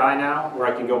an API now where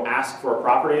I can go ask for a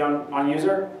property on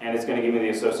user, and it's going to give me the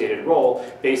associated role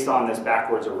based on this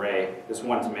backwards array, this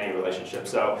one-to-many relationship.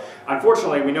 So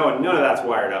unfortunately, we know none of that's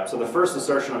wired up. So the first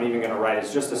assertion I'm even going to write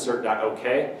is just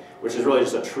assert.ok, which is really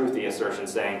just a truthy assertion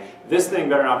saying this thing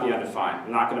better not be undefined.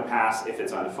 I'm not going to pass if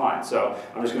it's undefined. So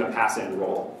I'm just going to pass in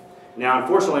role. Now,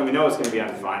 unfortunately, we know it's going to be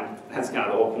undefined. That's kind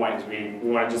of the whole point. Is we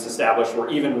want to just establish we're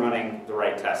even running the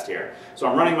right test here. So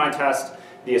I'm running my test.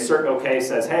 The assert OK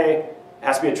says, hey, it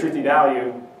has to be a truthy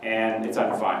value, and it's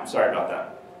undefined. Sorry about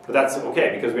that. But that's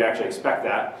OK, because we actually expect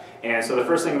that. And so the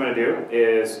first thing I'm going to do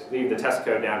is leave the test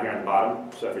code down here at the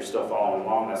bottom. So if you're still following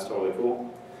along, that's totally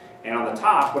cool. And on the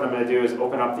top, what I'm going to do is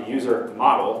open up the user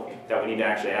model that we need to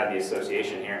actually add the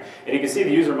association here. And you can see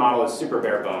the user model is super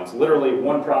bare bones. Literally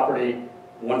one property,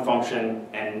 one function,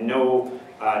 and no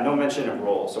mention of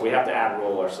role. So we have to add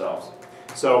role ourselves.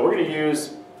 So we're going to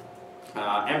use,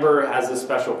 Ember has this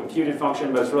special computed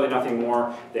function, but it's really nothing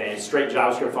more than a straight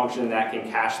JavaScript function that can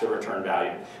cache the return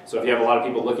value. So if you have a lot of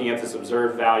people looking at this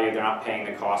observed value, they're not paying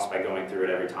the cost by going through it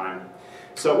every time.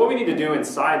 So what we need to do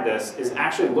inside this is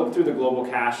actually look through the global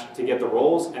cache to get the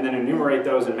roles, and then enumerate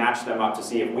those and match them up to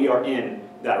see if we are in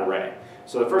that array.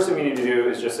 So the first thing we need to do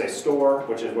is just say store,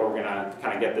 which is where we're going to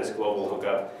kind of get this global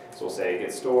hookup. So we'll say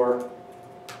get store.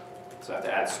 So I have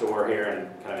to add store here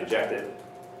and kind of inject it.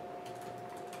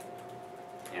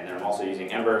 And then I'm also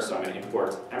using Ember, so I'm going to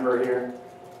import Ember here.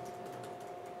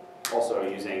 Also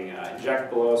using inject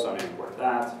below, so I'm going to import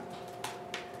that.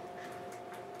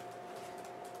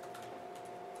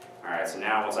 Alright, so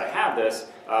now once I have this,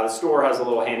 the store has a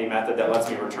little handy method that lets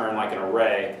me return like an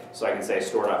array. So I can say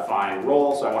store.find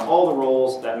role. So I want all the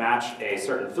roles that match a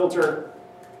certain filter.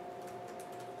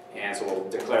 And so we'll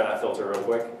declare that filter real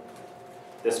quick.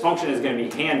 This function is going to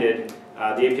be handed.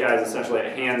 The API is essentially,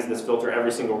 it hands this filter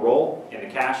every single role in the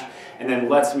cache, and then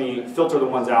lets me filter the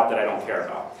ones out that I don't care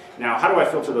about. Now, how do I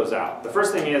filter those out? The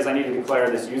first thing is I need to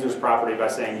declare this users property by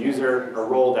saying user or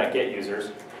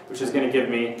role.getUsers, which is going to give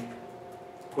me,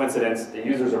 coincidence, the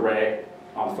users array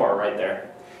on the far right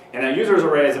there. And that users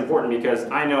array is important because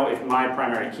I know if my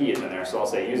primary key is in there. So I'll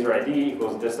say user ID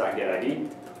equals this.getID.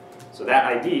 So that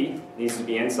ID needs to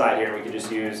be inside here. We could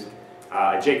just use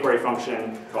a jQuery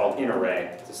function called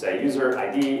inArray to say user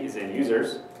ID is in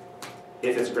users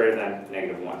if it's greater than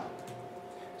 -1.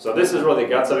 So this is really the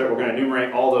guts of it. We're going to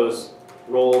enumerate all those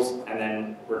roles and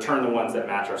then return the ones that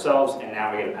match ourselves, and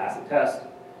now we get a passing test.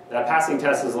 That passing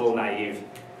test is a little naive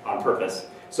on purpose.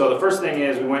 So the first thing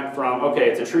is we went from, okay,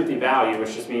 it's a truthy value,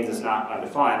 which just means it's not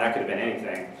undefined. That could have been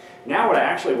anything. Now what I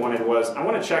actually wanted was, I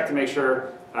want to check to make sure,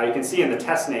 you can see in the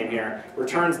test name here,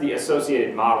 returns the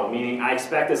associated model, meaning I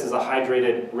expect this is a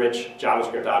hydrated, rich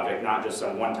JavaScript object, not just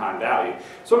some one-time value.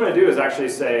 So what I'm going to do is actually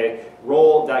say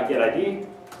role.getID,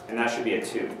 and that should be a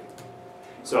 2.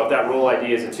 So if that role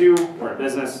ID is a 2, we're in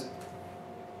business.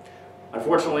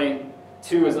 Unfortunately,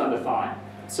 2 is undefined.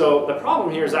 So the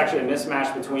problem here is actually a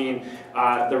mismatch between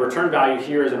the return value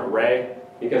here is an array,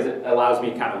 because it allows me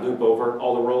to kind of loop over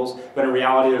all the roles, but in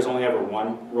reality there's only ever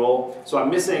one role. So I'm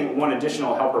missing one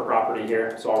additional helper property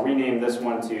here, so I'll rename this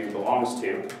one to belongs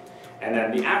to. And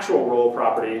then the actual role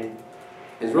property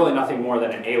is really nothing more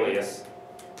than an alias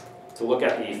to look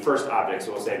at the first object.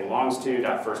 So we'll say belongs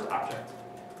to.firstObject.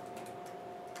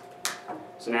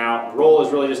 So now role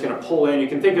is really just going to pull in. You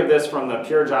can think of this from the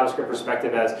pure JavaScript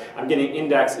perspective as I'm getting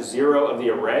index 0 of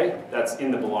the array that's in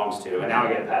the belongs to, and now I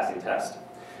get a passing test.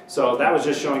 So that was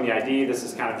just showing the ID. This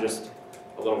is kind of just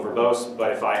a little verbose,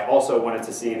 but if I also wanted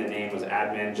to see the name was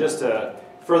admin, just to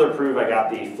further prove I got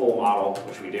the full model,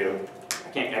 which we do. I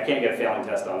can't get a failing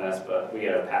test on this, but we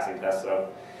get a passing test. So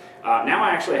now I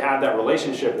actually have that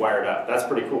relationship wired up. That's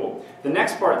pretty cool. The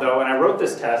next part though, and I wrote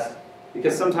this test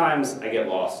because sometimes I get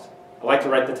lost. I like to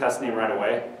write the test name right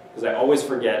away because I always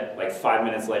forget like 5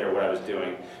 minutes later what I was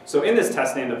doing. So in this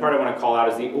test name, the part I want to call out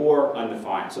is the or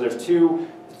undefined. So there's two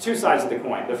sides of the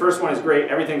coin. The first one is great,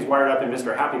 everything's wired up in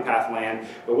Mr. Happy Path land,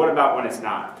 but what about when it's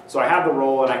not? So I have the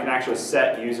role and I can actually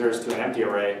set users to an empty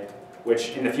array,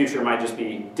 which in the future might just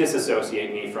be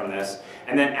disassociate me from this.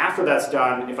 And then after that's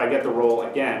done, if I get the role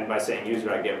again by saying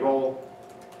user.getRole,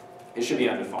 it should be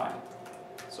undefined.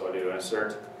 So I do an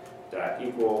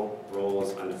assert.equal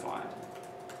roles undefined.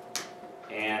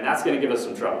 And that's going to give us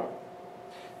some trouble.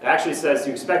 It actually says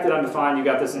you expect it undefined, you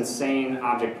got this insane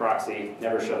object proxy,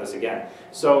 never show this again.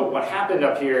 So what happened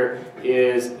up here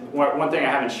is, one thing I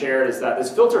haven't shared is that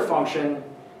this filter function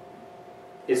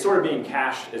is sort of being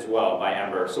cached as well by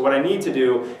Ember. So what I need to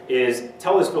do is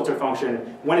tell this filter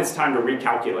function when it's time to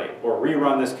recalculate or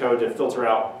rerun this code to filter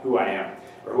out who I am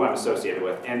or who I'm associated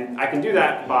with. And I can do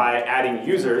that by adding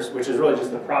users, which is really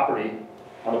just the property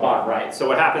on the bottom right. So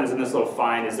what happens in this little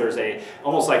find is there's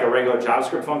almost like a regular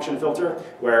JavaScript function filter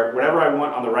where whatever I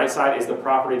want on the right side is the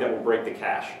property that will break the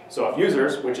cache. So if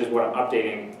users, which is what I'm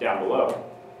updating down below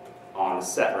on the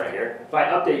set right here, if I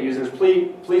update users,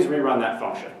 please rerun that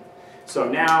function. So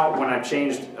now when I've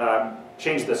changed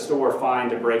the store find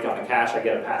to break on the cache, I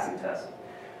get a passing test.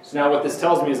 So now what this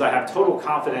tells me is I have total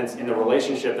confidence in the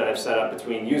relationship that I've set up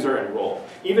between user and role.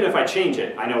 Even if I change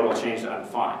it, I know it'll change to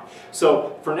undefined.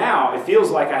 So for now, it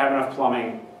feels like I have enough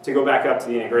plumbing to go back up to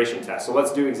the integration test. So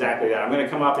let's do exactly that. I'm going to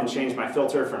come up and change my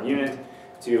filter from unit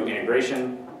to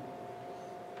integration.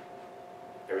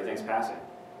 Everything's passing.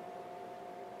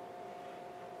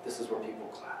 This is where people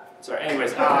clap. Sorry,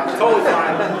 anyways, totally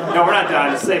fine. No, we're not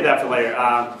done. Just save that for later.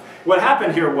 What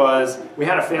happened here was we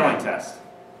had a failing test.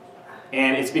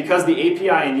 And it's because the API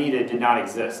I needed did not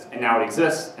exist. And now it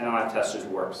exists, and now my test just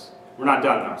works. We're not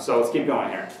done though, so let's keep going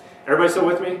here. Everybody still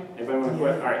with me? Anybody want to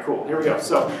quit? All right, cool. Here we go.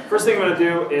 So first thing I'm going to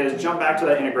do is jump back to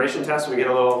that integration test so we get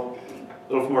a little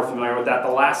more familiar with that.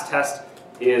 The last test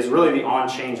is really the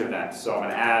on-change event. So I'm going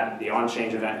to add the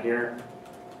on-change event here.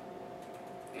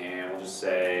 And we'll just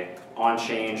say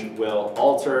on-change will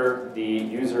alter the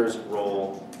user's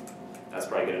role. That's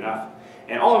probably good enough.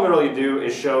 And all I'm going to really do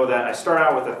is show that I start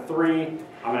out with a 3,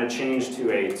 I'm going to change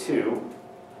to a 2.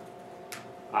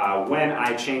 when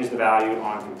I change the value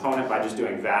on component by just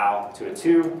doing val to a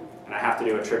 2, and I have to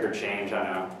do a trigger change, I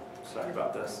know, sorry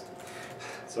about this.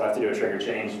 So I have to do a trigger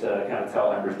change to kind of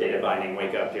tell Ember's data binding,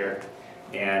 wake up here.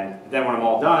 And then when I'm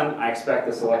all done, I expect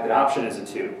the selected option is a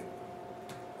 2.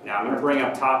 Now I'm going to bring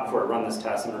up top, before I run this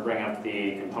test, I'm going to bring up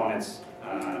the components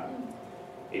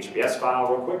HBS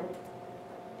file real quick.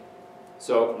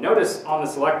 So notice on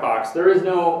the select box, there is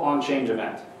no onChange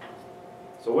event.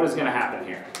 So what is going to happen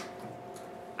here?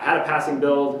 I had a passing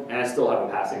build, and I still have a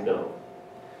passing build.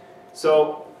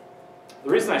 So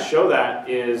the reason I show that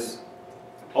is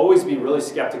always be really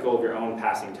skeptical of your own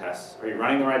passing tests. Are you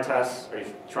running the right tests? Are you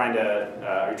trying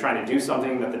to do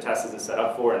something that the test isn't set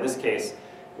up for? In this case,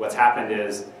 what's happened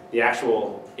is the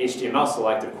actual HTML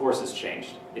select, of course, has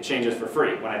changed. It changes for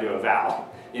free when I do a val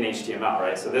in HTML,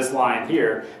 right? So this line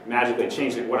here magically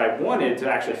changed it. What I wanted to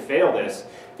actually fail this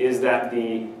is that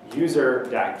the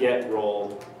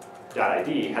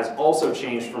user.getRole.id has also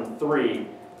changed from 3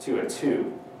 to a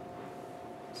 2.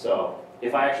 So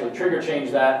if I actually trigger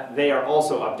change that, they are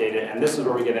also updated, and this is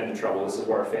where we get into trouble. This is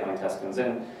where our failing test comes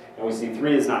in. And we see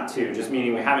 3 is not 2, just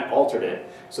meaning we haven't altered it.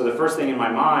 So the first thing in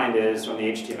my mind is, from the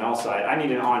HTML side, I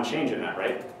need an onChange event,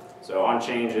 right? So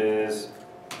onChange is,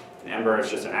 in Ember, it's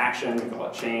just an action, we call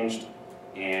it changed,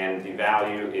 and the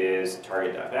value is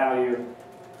target.value,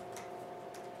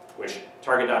 which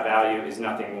target.value is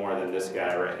nothing more than this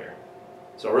guy right here.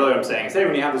 So really what I'm saying is, hey,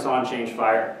 when you have this onChange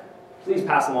fire, please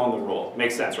pass along the role.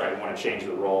 Makes sense, right? We want to change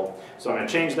the role. So I'm going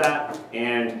to change that,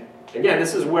 and again,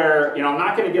 this is where, I'm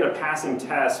not going to get a passing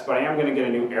test, but I am going to get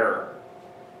a new error.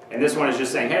 And this one is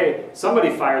just saying, hey, somebody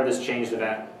fired this changed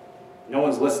event. No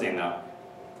one's listening though.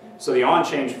 So the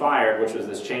onChange fired, which was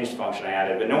this changed function I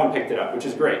added, but no one picked it up, which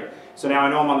is great. So now I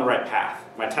know I'm on the right path.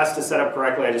 My test is set up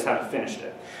correctly, I just haven't finished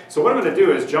it. So what I'm going to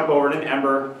do is jump over to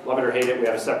Ember, love it or hate it, we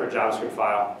have a separate JavaScript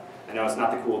file. I know it's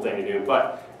not the cool thing to do,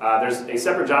 but there's a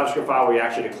separate JavaScript file where you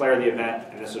actually declare the event,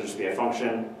 and this will just be a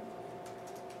function.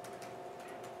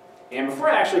 And before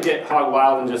I actually get hog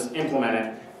wild and just implement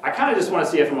it, I kind of just want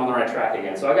to see if I'm on the right track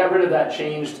again. So I got rid of that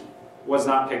changed, was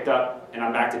not picked up, and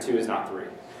I'm back to 2 is not 3.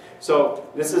 So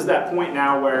this is that point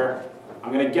now where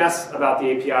I'm going to guess about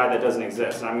the API that doesn't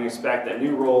exist. And I'm going to expect that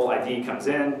new role ID comes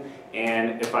in,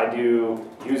 and if I do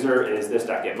user is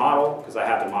this.getModel, because I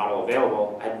have the model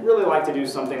available, I'd really like to do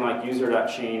something like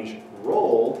user.change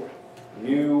role,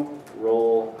 new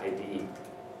role ID.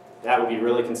 That would be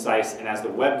really concise, and as the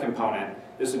web component,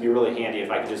 this would be really handy if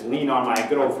I could just lean on my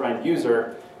good old friend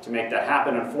user to make that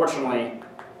happen. Unfortunately,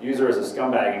 user is a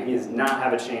scumbag, and he does not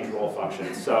have a change role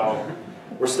function, so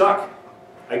we're stuck.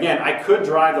 Again, I could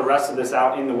drive the rest of this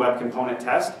out in the web component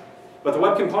test, but the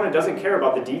web component doesn't care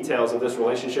about the details of this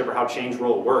relationship or how change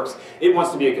role works. It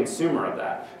wants to be a consumer of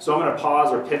that. So I'm going to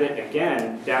pause or pivot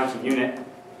again down to unit.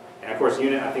 And of course,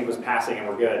 unit I think was passing and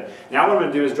we're good. Now what I'm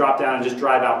going to do is drop down and just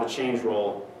drive out the change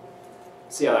role.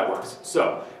 See how that works.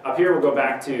 So up here we'll go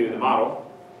back to the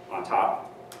model on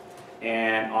top.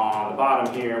 And on the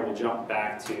bottom here we'll jump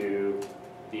back to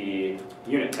the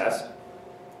unit test.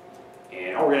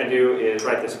 And all we're going to do is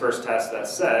write this first test that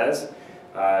says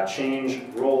change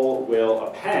role will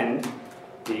append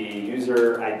the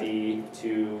user ID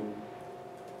to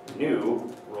new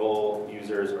role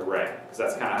users array, because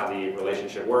that's kind of how the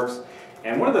relationship works.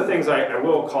 And one of the things I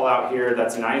will call out here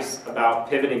that's nice about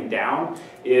pivoting down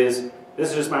is, this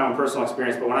is just my own personal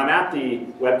experience, but when I'm at the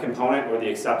web component or the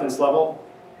acceptance level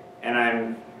and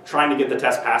I'm trying to get the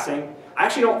test passing, I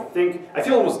actually don't think, I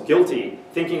feel almost guilty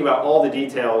thinking about all the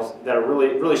details that are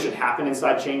really should happen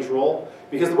inside change role,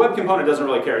 because the web component doesn't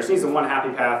really care. It just needs the one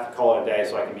happy path, call it a day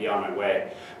so I can be on my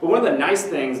way. But one of the nice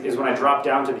things is when I drop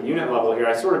down to the unit level here,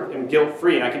 I sort of am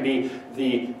guilt-free and I can be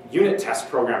the unit test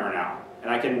programmer now. And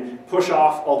I can push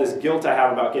off all this guilt I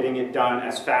have about getting it done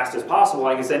as fast as possible.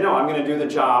 I can say, no, I'm going to do the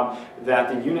job that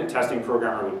the unit testing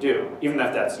programmer would do, even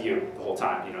if that's you the whole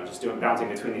time, just bouncing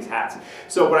between these hats.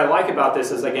 So what I like about this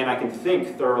is, again, I can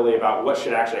think thoroughly about what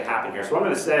should actually happen here. So what I'm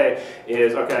going to say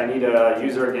is, okay, I need a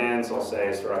user again, so I'll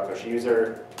say store.push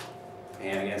user,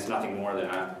 and again, it's nothing more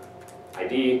than an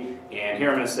ID. And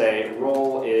here I'm going to say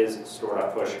role is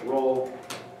store.push role.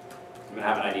 I'm going to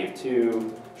have an ID of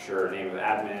 2, sure, name of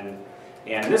admin.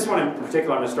 And this one in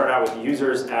particular, I'm going to start out with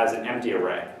users as an empty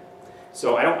array.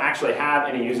 So I don't actually have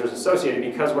any users associated,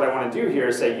 because what I want to do here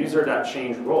is say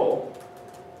user.change role,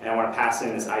 and I want to pass in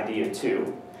this ID of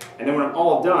 2. And then when I'm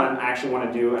all done, I actually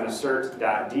want to do an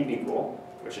assert.debequal,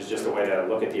 which is just a way to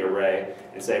look at the array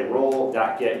and say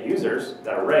role.getUsers.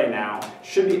 That array now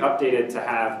should be updated to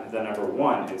have the number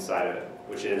 1 inside of it,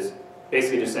 which is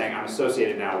basically just saying I'm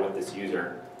associated now with this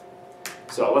user.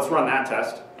 So let's run that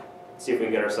test. see if we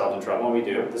can get ourselves in trouble, and we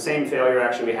do. The same failure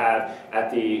actually we had at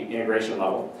the integration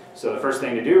level. So the first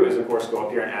thing to do is, of course, go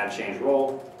up here and add change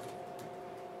role.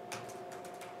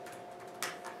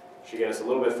 Should get us a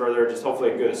little bit further, just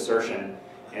hopefully a good assertion.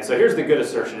 And so here's the good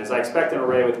assertion, is I expect an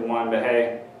array with 1, but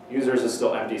hey, users is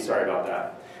still empty, sorry about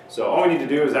that. So all we need to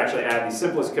do is actually add the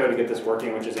simplest code to get this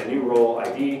working, which is a new role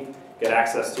ID, get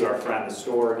access to our friend the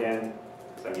store again,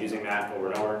 because I'm using that over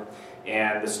and over.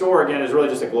 And the store, again, is really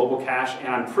just a global cache,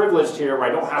 and I'm privileged here where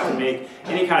I don't have to make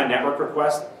any kind of network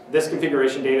request. This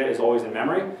configuration data is always in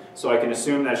memory, so I can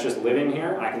assume that's just living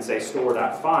here, and I can say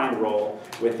store.find role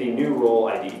with the new role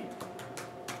ID.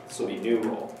 This will be new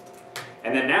role.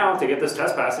 And then now, to get this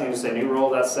test passing, just say new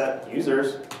role.set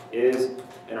users is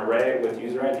an array with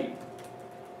user ID.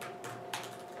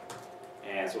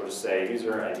 And so we'll just say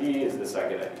user ID is this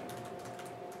get ID.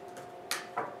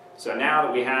 So now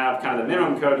that we have kind of the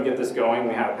minimum code to get this going,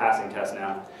 we have a passing test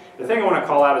now. The thing I want to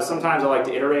call out is sometimes I like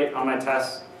to iterate on my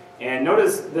tests. And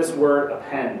notice this word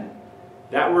append.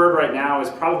 That word right now is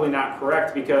probably not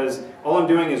correct because all I'm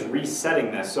doing is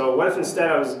resetting this. So what if instead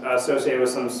I was associated with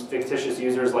some fictitious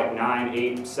users like 9,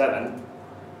 8, 7,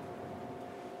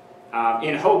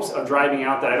 in hopes of driving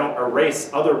out that I don't erase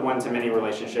other one-to-many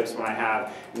relationships when I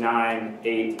have 9,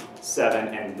 8, 7,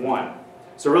 and 1.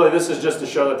 So really this is just to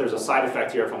show that there's a side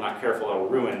effect here. If I'm not careful, it'll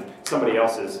ruin somebody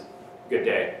else's good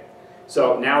day.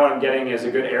 So now what I'm getting is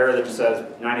a good error that just says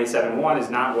 9871 is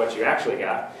not what you actually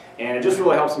got. And it just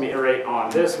really helps me iterate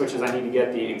on this, which is I need to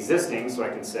get the existing, so I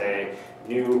can say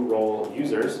new role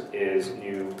users is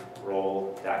new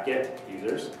role.get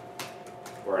users,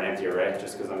 or an empty array,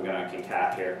 just because I'm going to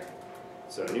concat here.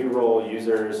 So new role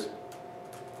users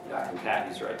concat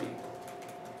user ID.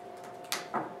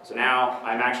 So now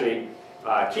I'm actually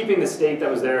keeping the state that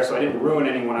was there so I didn't ruin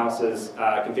anyone else's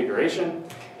configuration,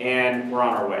 and we're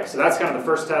on our way. So that's kind of the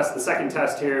first test. The second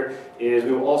test here is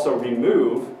we will also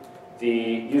remove the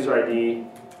user ID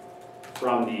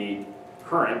from the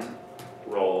current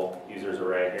role users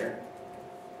array here.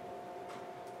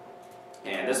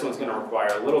 And this one's going to require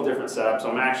a little different setup.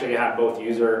 So I'm actually going to have both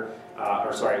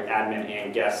admin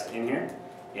and guest in here.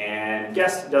 And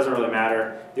guest doesn't really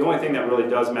matter. The only thing that really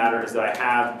does matter is that I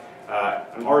have,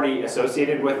 I'm already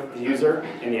associated with the user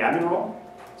in the admin role.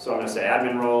 So I'm going to say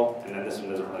admin role, and then this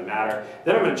one doesn't really matter.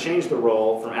 Then I'm going to change the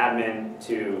role from admin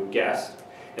to guest.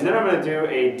 And then I'm going to do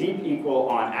a deep equal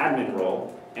on admin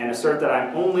role and assert that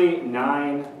I'm only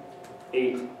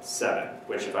 987,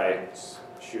 which if I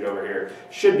shoot over here,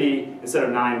 should be, instead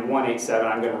of 9187,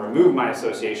 I'm going to remove my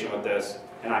association with this,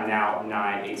 and I'm now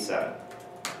 987.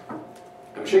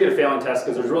 And we should get a failing test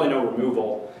because there's really no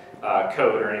removal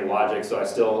code or any logic, so I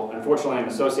still, unfortunately, am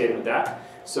associated with that.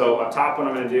 So up top, what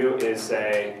I'm going to do is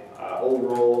say old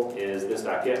role is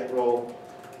this.get role,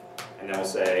 and then we'll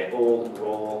say old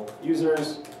role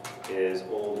users is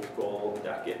old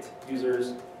role.get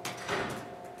users.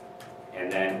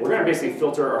 And then we're going to basically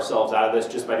filter ourselves out of this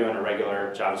just by doing a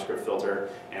regular JavaScript filter,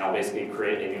 and I'll basically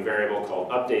create a new variable called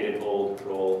updated old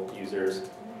role users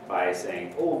by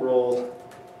saying old role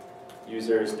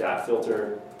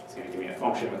users.filter. It's going to give me a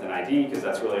function with an ID because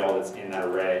that's really all that's in that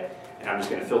array. And I'm just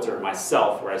going to filter it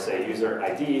myself where I say user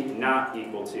ID not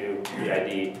equal to the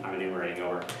ID I'm enumerating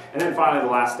over. And then finally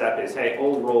the last step is, hey,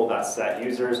 old role.set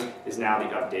users is now the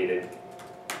updated.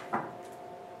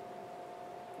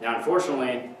 Now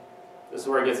unfortunately, this is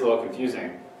where it gets a little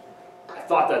confusing. I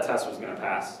thought that test was going to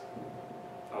pass.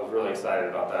 I was really excited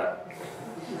about that.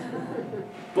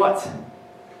 But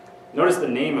notice the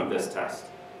name of this test.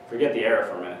 Forget the error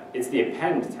for a minute. It's the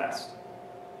append test.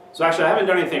 So actually I haven't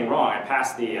done anything wrong. I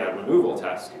passed the removal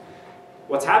test.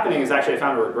 What's happening is actually I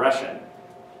found a regression.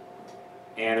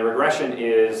 And the regression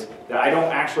is that I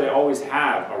don't actually always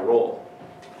have a role.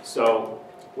 So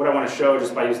what I want to show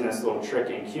just by using this little trick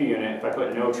in QUnit, if I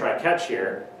put no try catch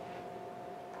here,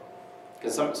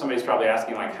 because somebody's probably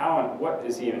asking like what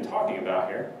is he even talking about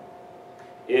here,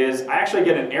 is I actually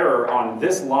get an error on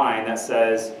this line that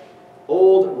says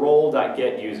old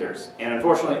role.get users. And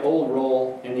unfortunately, old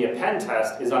role in the append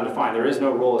test is undefined. There is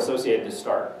no role associated to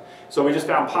start. So we just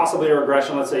found possibly a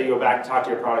regression. Let's say you go back and talk to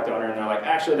your product owner and they're like,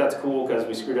 actually that's cool because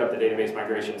we screwed up the database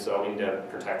migration, so we need to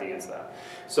protect against that.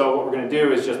 So what we're going to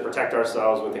do is just protect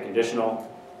ourselves with a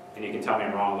conditional, and you can tell me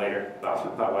I'm wrong later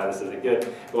about why this isn't good.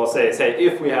 But I'll say,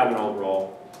 if we have an old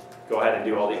role, go ahead and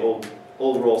do all the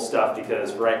old role stuff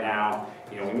because right now,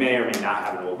 we may or may not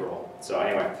have an old role. So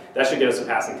anyway, that should get us a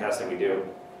passing test, and we do.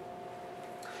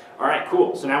 All right,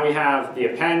 cool. So now we have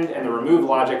the append and the remove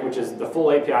logic, which is the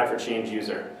full API for change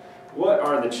user. What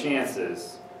are the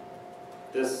chances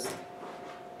this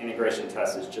integration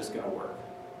test is just going to work?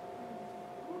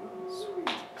 Sweet.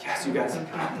 Yes, you guys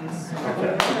got this.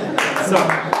 Okay. So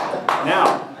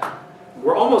now,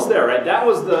 we're almost there, right? That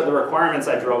was the requirements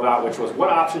I drove out, which was what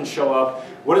options show up,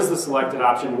 what is the selected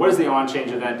option, what does the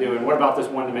on-change event do, and what about this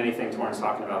one-to-many thing Toran's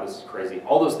talking about? This is crazy.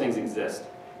 All those things exist.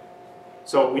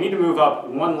 So we need to move up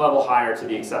one level higher to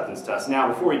the acceptance test. Now,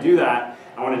 before we do that,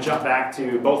 I want to jump back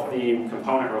to both the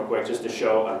component real quick, just to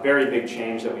show a very big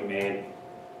change that we made.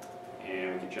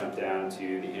 And we can jump down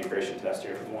to the integration test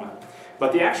here if we want.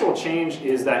 But the actual change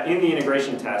is that in the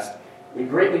integration test, we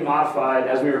greatly modified,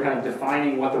 as we were kind of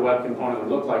defining what the web component would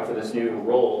look like for this new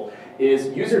role, is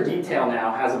user detail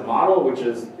now has a model, which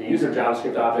is the user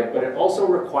JavaScript object, but it also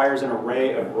requires an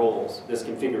array of roles, this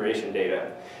configuration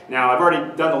data. Now, I've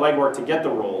already done the legwork to get the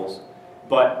roles,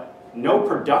 but no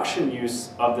production use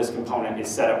of this component is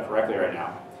set up correctly right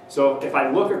now. So if I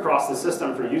look across the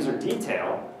system for user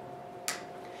detail,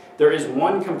 there is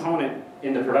one component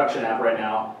in the production app right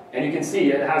now, and you can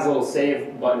see it has a little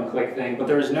save button click thing, but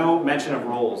there is no mention of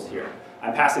roles here.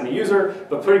 I'm passing the user,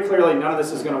 but pretty clearly none of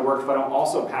this is going to work if I don't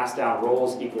also pass down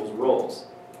roles equals roles.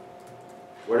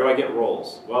 Where do I get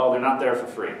roles? Well, they're not there for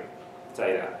free, I'll tell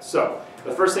you that. So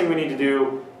the first thing we need to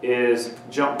do is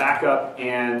jump back up,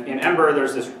 and in Ember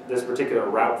there's this particular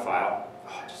route file.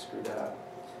 Oh, I just screwed that up.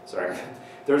 Sorry.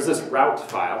 There's this route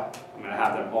file. I'm going to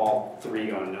have them all three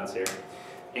going nuts here.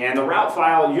 And the route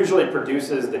file usually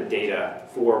produces the data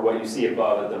for what you see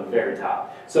above at the very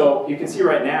top. So you can see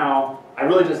right now, I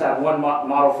really just have one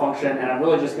model function, and I'm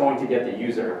really just going to get the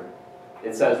user.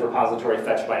 It says repository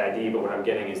fetch by ID, but what I'm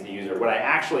getting is the user. What I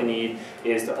actually need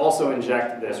is to also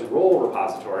inject this role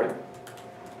repository.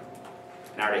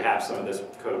 And I already have some of this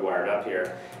code wired up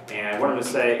here. And what I'm going to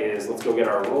say is, let's go get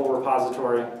our role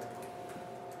repository.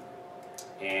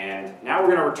 And now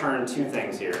we're going to return two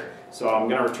things here. So I'm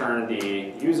going to return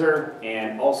the user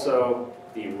and also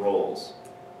the roles.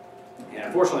 And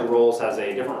unfortunately, roles has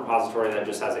a different repository that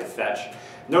just has a fetch.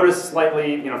 Notice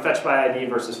slightly, fetch by ID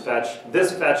versus fetch.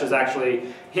 This fetch is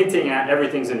actually hinting at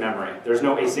everything's in memory. There's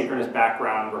no asynchronous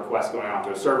background request going off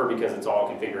to a server because it's all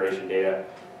configuration data.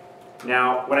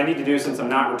 Now, what I need to do, since I'm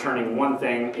not returning one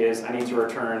thing, is I need to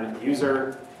return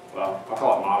user. Well, I'll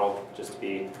call it model just to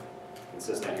be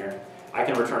consistent here. I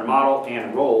can return model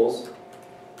and roles,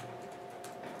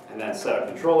 and then set up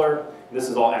controller. This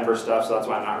is all Ember stuff, so that's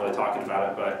why I'm not really talking about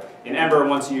it. But in Ember,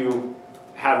 once you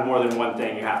have more than one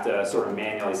thing, you have to sort of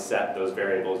manually set those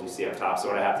variables you see up top. So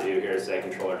what I have to do here is say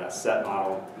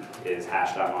controller.setModel is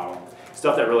hash.model.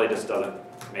 Stuff that really just doesn't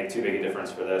make too big a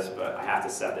difference for this, but I have to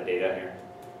set the data here.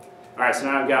 All right, so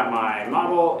now I've got my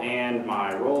model and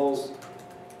my roles.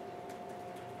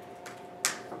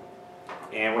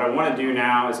 And what I want to do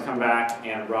now is come back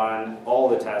and run all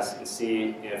the tests and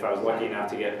see if I was lucky enough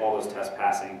to get all those tests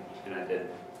passing, and I did.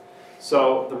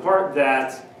 So the part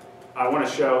that I want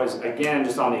to show is, again,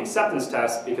 just on the acceptance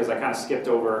test, because I kind of skipped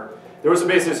over. There was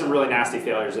basically some really nasty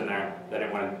failures in there that I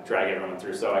didn't want to drag everyone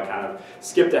through, so I kind of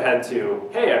skipped ahead to,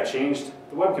 hey, I've changed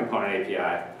the web component API.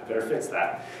 I better fix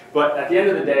that. But at the end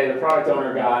of the day, the product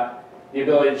owner got the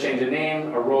ability to change a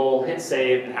name, a role, hit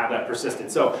save, and have that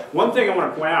persisted. So one thing I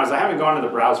want to point out is I haven't gone to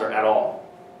the browser at all.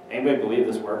 Anybody believe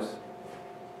this works?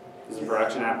 Is the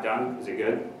production app done? Is it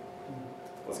good?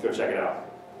 Let's go check it out.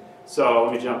 So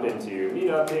let me jump into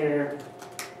Meetup here.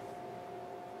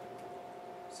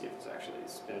 See if this actually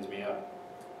spins me up.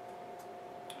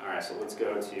 All right, so let's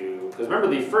go to, because remember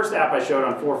the first app I showed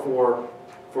on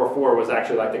 4.4 was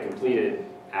actually like the completed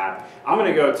app. I'm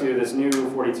going to go to this new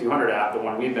 4200 app, the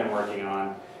one we've been working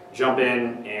on, jump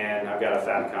in, and I've got a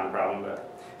favicon problem,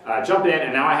 but jump in,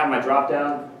 and now I have my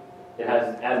drop-down. It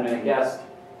has admin and guest,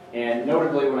 and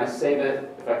notably when I save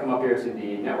it, if I come up here to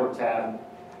the network tab,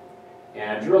 and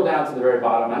I drill down to the very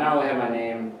bottom, I not only have my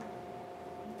name,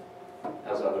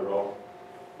 as the other role,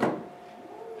 and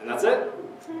that's it.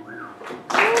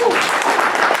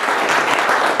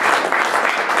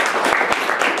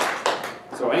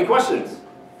 So any questions?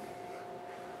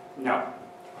 No.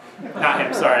 Not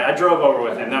him, sorry. I drove over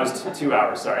with him. That was 2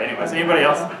 hours, sorry. Anyways, anybody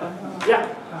else?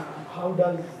 Yeah? How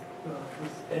does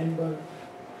this Ember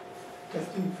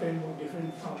testing framework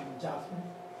different from Jasmine?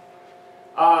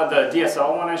 The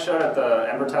DSL one I showed at the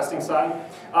Ember testing side,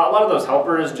 a lot of those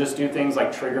helpers just do things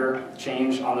like trigger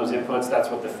change on those inputs. That's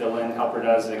what the fill-in helper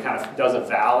does. It kind of does a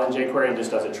val in jQuery and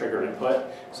just does a triggered input.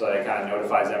 So it kind of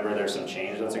notifies Ember there's some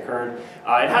change that's occurred.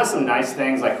 It has some nice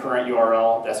things like current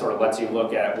URL that sort of lets you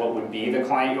look at what would be the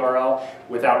client URL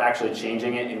without actually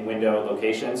changing it in window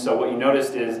location. So what you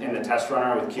noticed is in the test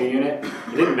runner with QUnit,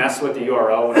 it didn't mess with the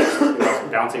URL when it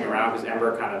was bouncing around because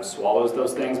Ember kind of swallows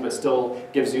those things, but still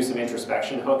gives you some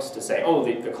introspection hooks to say, oh,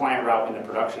 the client route in the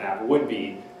production app would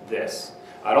be this.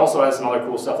 It also has some other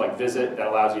cool stuff like visit that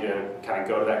allows you to kind of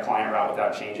go to that client route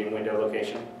without changing window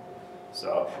location.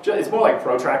 So it's more like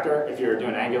protractor if you're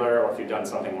doing Angular or if you've done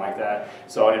something like that.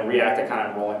 So in React, I kind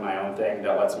of am rolling my own thing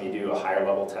that lets me do a higher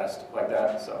level test like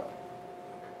that. So.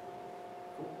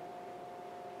 Cool.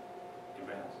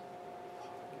 Anybody else?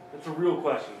 It's a real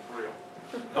question, for real.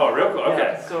 Oh, real cool. Okay.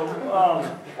 Yeah,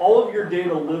 so all of your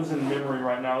data lives in memory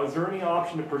right now. Is there any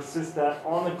option to persist that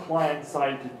on the client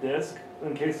side to disk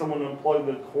in case someone unplugged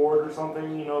the cord or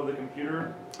something, you know, of the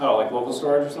computer? Oh, like local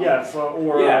storage or something? Yeah, so,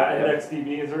 or yeah.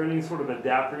 IndexedDB. Is there any sort of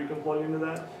adapter you can plug into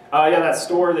that? Yeah, that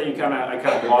store that I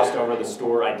kind of glossed over the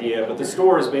store idea, but the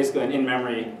store is basically an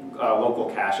in-memory local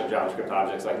cache of JavaScript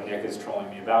objects, like Nick is trolling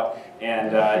me about.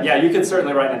 And yeah, you could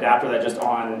certainly write an adapter that just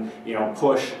on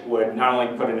push would not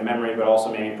only put it into memory, but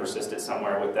also maybe persist it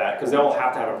somewhere with that, because they'll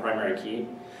have to have a primary key.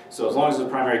 So as long as it's a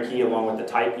primary key along with the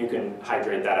type, you can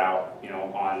hydrate that out,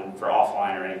 for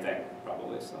offline or anything,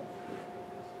 probably. So,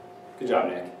 good job,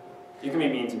 Nick. You can be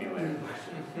mean to me later.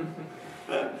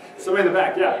 Somebody in the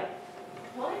back, yeah.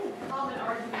 One common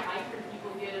argument I hear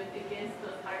people give against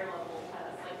those higher level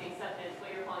tests, like the acceptance,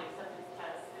 what you're calling acceptance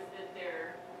tests, is that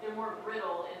they're more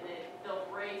brittle and that they'll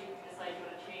break if you decide you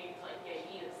want to change like the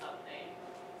ID or something.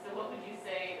 So what would you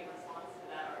say in response to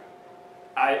that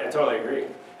argument? I totally agree.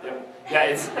 Yep. Yeah,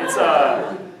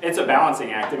 it's a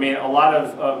balancing act. I mean, a lot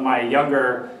of my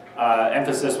younger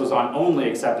emphasis was on only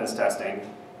acceptance testing,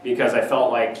 because I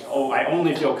felt like, I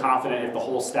only feel confident if the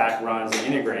whole stack runs and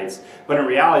integrates. But in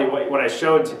reality, what I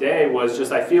showed today was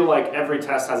just I feel like every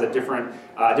test has a different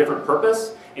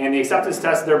purpose. And the acceptance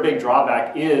tests, their big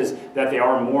drawback is that they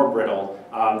are more brittle.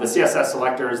 The CSS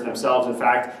selectors themselves, in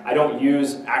fact, I don't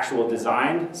use actual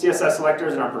designed CSS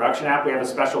selectors in our production app. We have a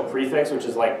special prefix, which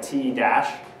is like T-,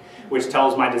 which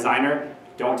tells my designer,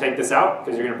 don't take this out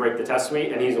because you're going to break the test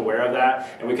suite, and he's aware of that.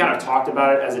 And we kind of talked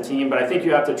about it as a team, but I think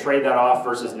you have to trade that off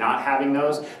versus not having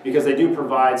those, because they do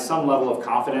provide some level of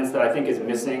confidence that I think is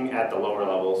missing at the lower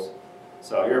levels.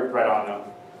 So you're right on though.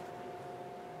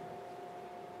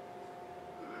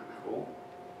 Cool.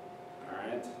 All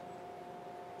right.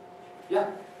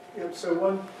 Yeah. Yeah, so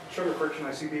one sort of friction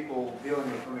I see people dealing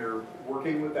with when they're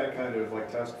working with that kind of like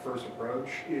test first approach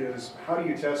is, how do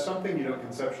you test something you don't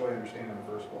conceptually understand in the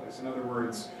first place? In other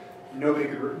words, nobody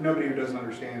who doesn't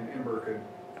understand Ember could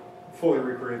fully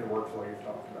recreate the workflow you've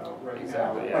talked about right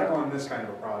Exactly, now, yeah. like on this kind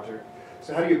of a project.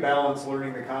 So how do you balance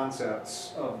learning the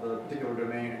concepts of the particular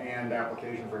domain and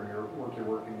application from your work you're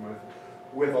working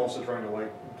with also trying to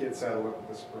like get saddled up with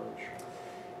this approach?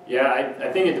 Yeah,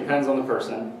 I think it depends on the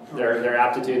person, their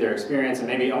aptitude, their experience, and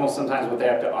maybe almost sometimes what they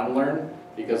have to unlearn,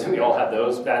 because we all have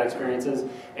those bad experiences.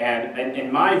 And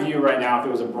in my view right now, if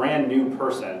it was a brand new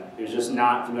person who's just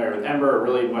not familiar with Ember or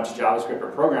really much JavaScript or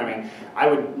programming, I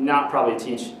would not probably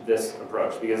teach this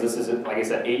approach, because this is, like I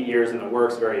said, 8 years in the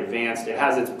works, very advanced. It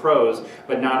has its pros,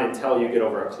 but not until you get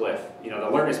over a cliff.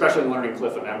 Especially the learning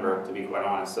cliff of Ember, to be quite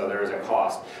honest, so there is a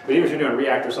cost. But even if you're doing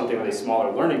React or something with a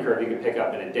smaller learning curve, you can pick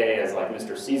up in a day as like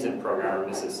Mr. Seasoned Programmer,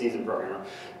 Mrs. Seasoned Programmer.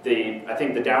 I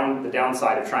think the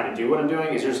downside of trying to do what I'm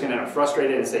doing is you're just going to end up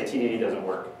frustrated and say TDD doesn't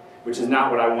work, which is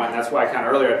not what I want. That's why I kind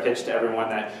of earlier I pitched to everyone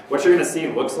that what you're going to see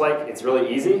looks like it's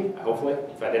really easy, hopefully,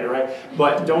 if I did it right.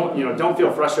 But don't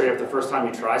feel frustrated if the first time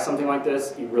you try something like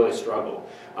this, you really struggle.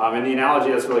 And the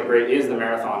analogy that's really great is the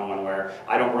marathon one, where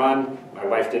I don't run. My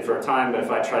wife did for a time, but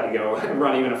if I tried to go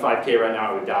run even a 5K right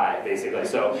now, I would die, basically.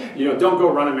 So, don't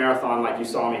go run a marathon like you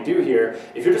saw me do here.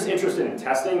 If you're just interested in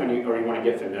testing or you want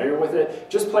to get familiar with it,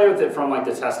 just play with it from like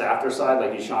the test after side,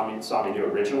 like you saw me do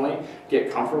originally.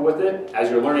 Get comfortable with it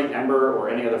as you're learning Ember or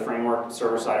any other framework,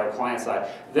 server side or client side.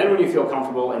 Then when you feel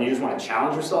comfortable and you just want to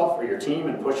challenge yourself or your team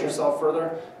and push yourself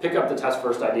further, pick up the test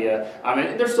first idea.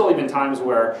 And there's still even times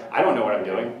where I don't know what I'm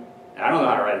doing. And I don't know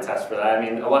how to write a test for that. I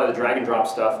mean, a lot of the drag and drop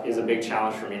stuff is a big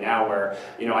challenge for me now, where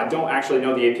I don't actually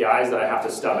know the APIs that I have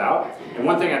to stub out. And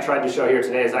one thing I tried to show here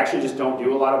today is I actually just don't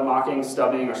do a lot of mocking,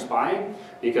 stubbing, or spying,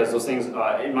 because those things,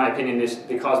 in my opinion,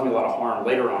 they cause me a lot of harm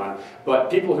later on. But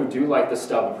people who do like the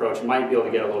stub approach might be able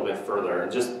to get a little bit further.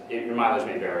 And your mileage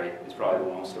may vary. It's probably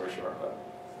the long story short, but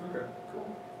Okay. cool.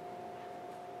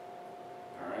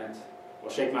 All right.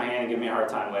 Well, shake my hand and give me a hard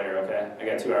time later, okay? I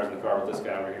got 2 hours in the car with this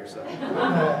guy over here, so.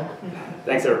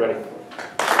 Thanks, everybody.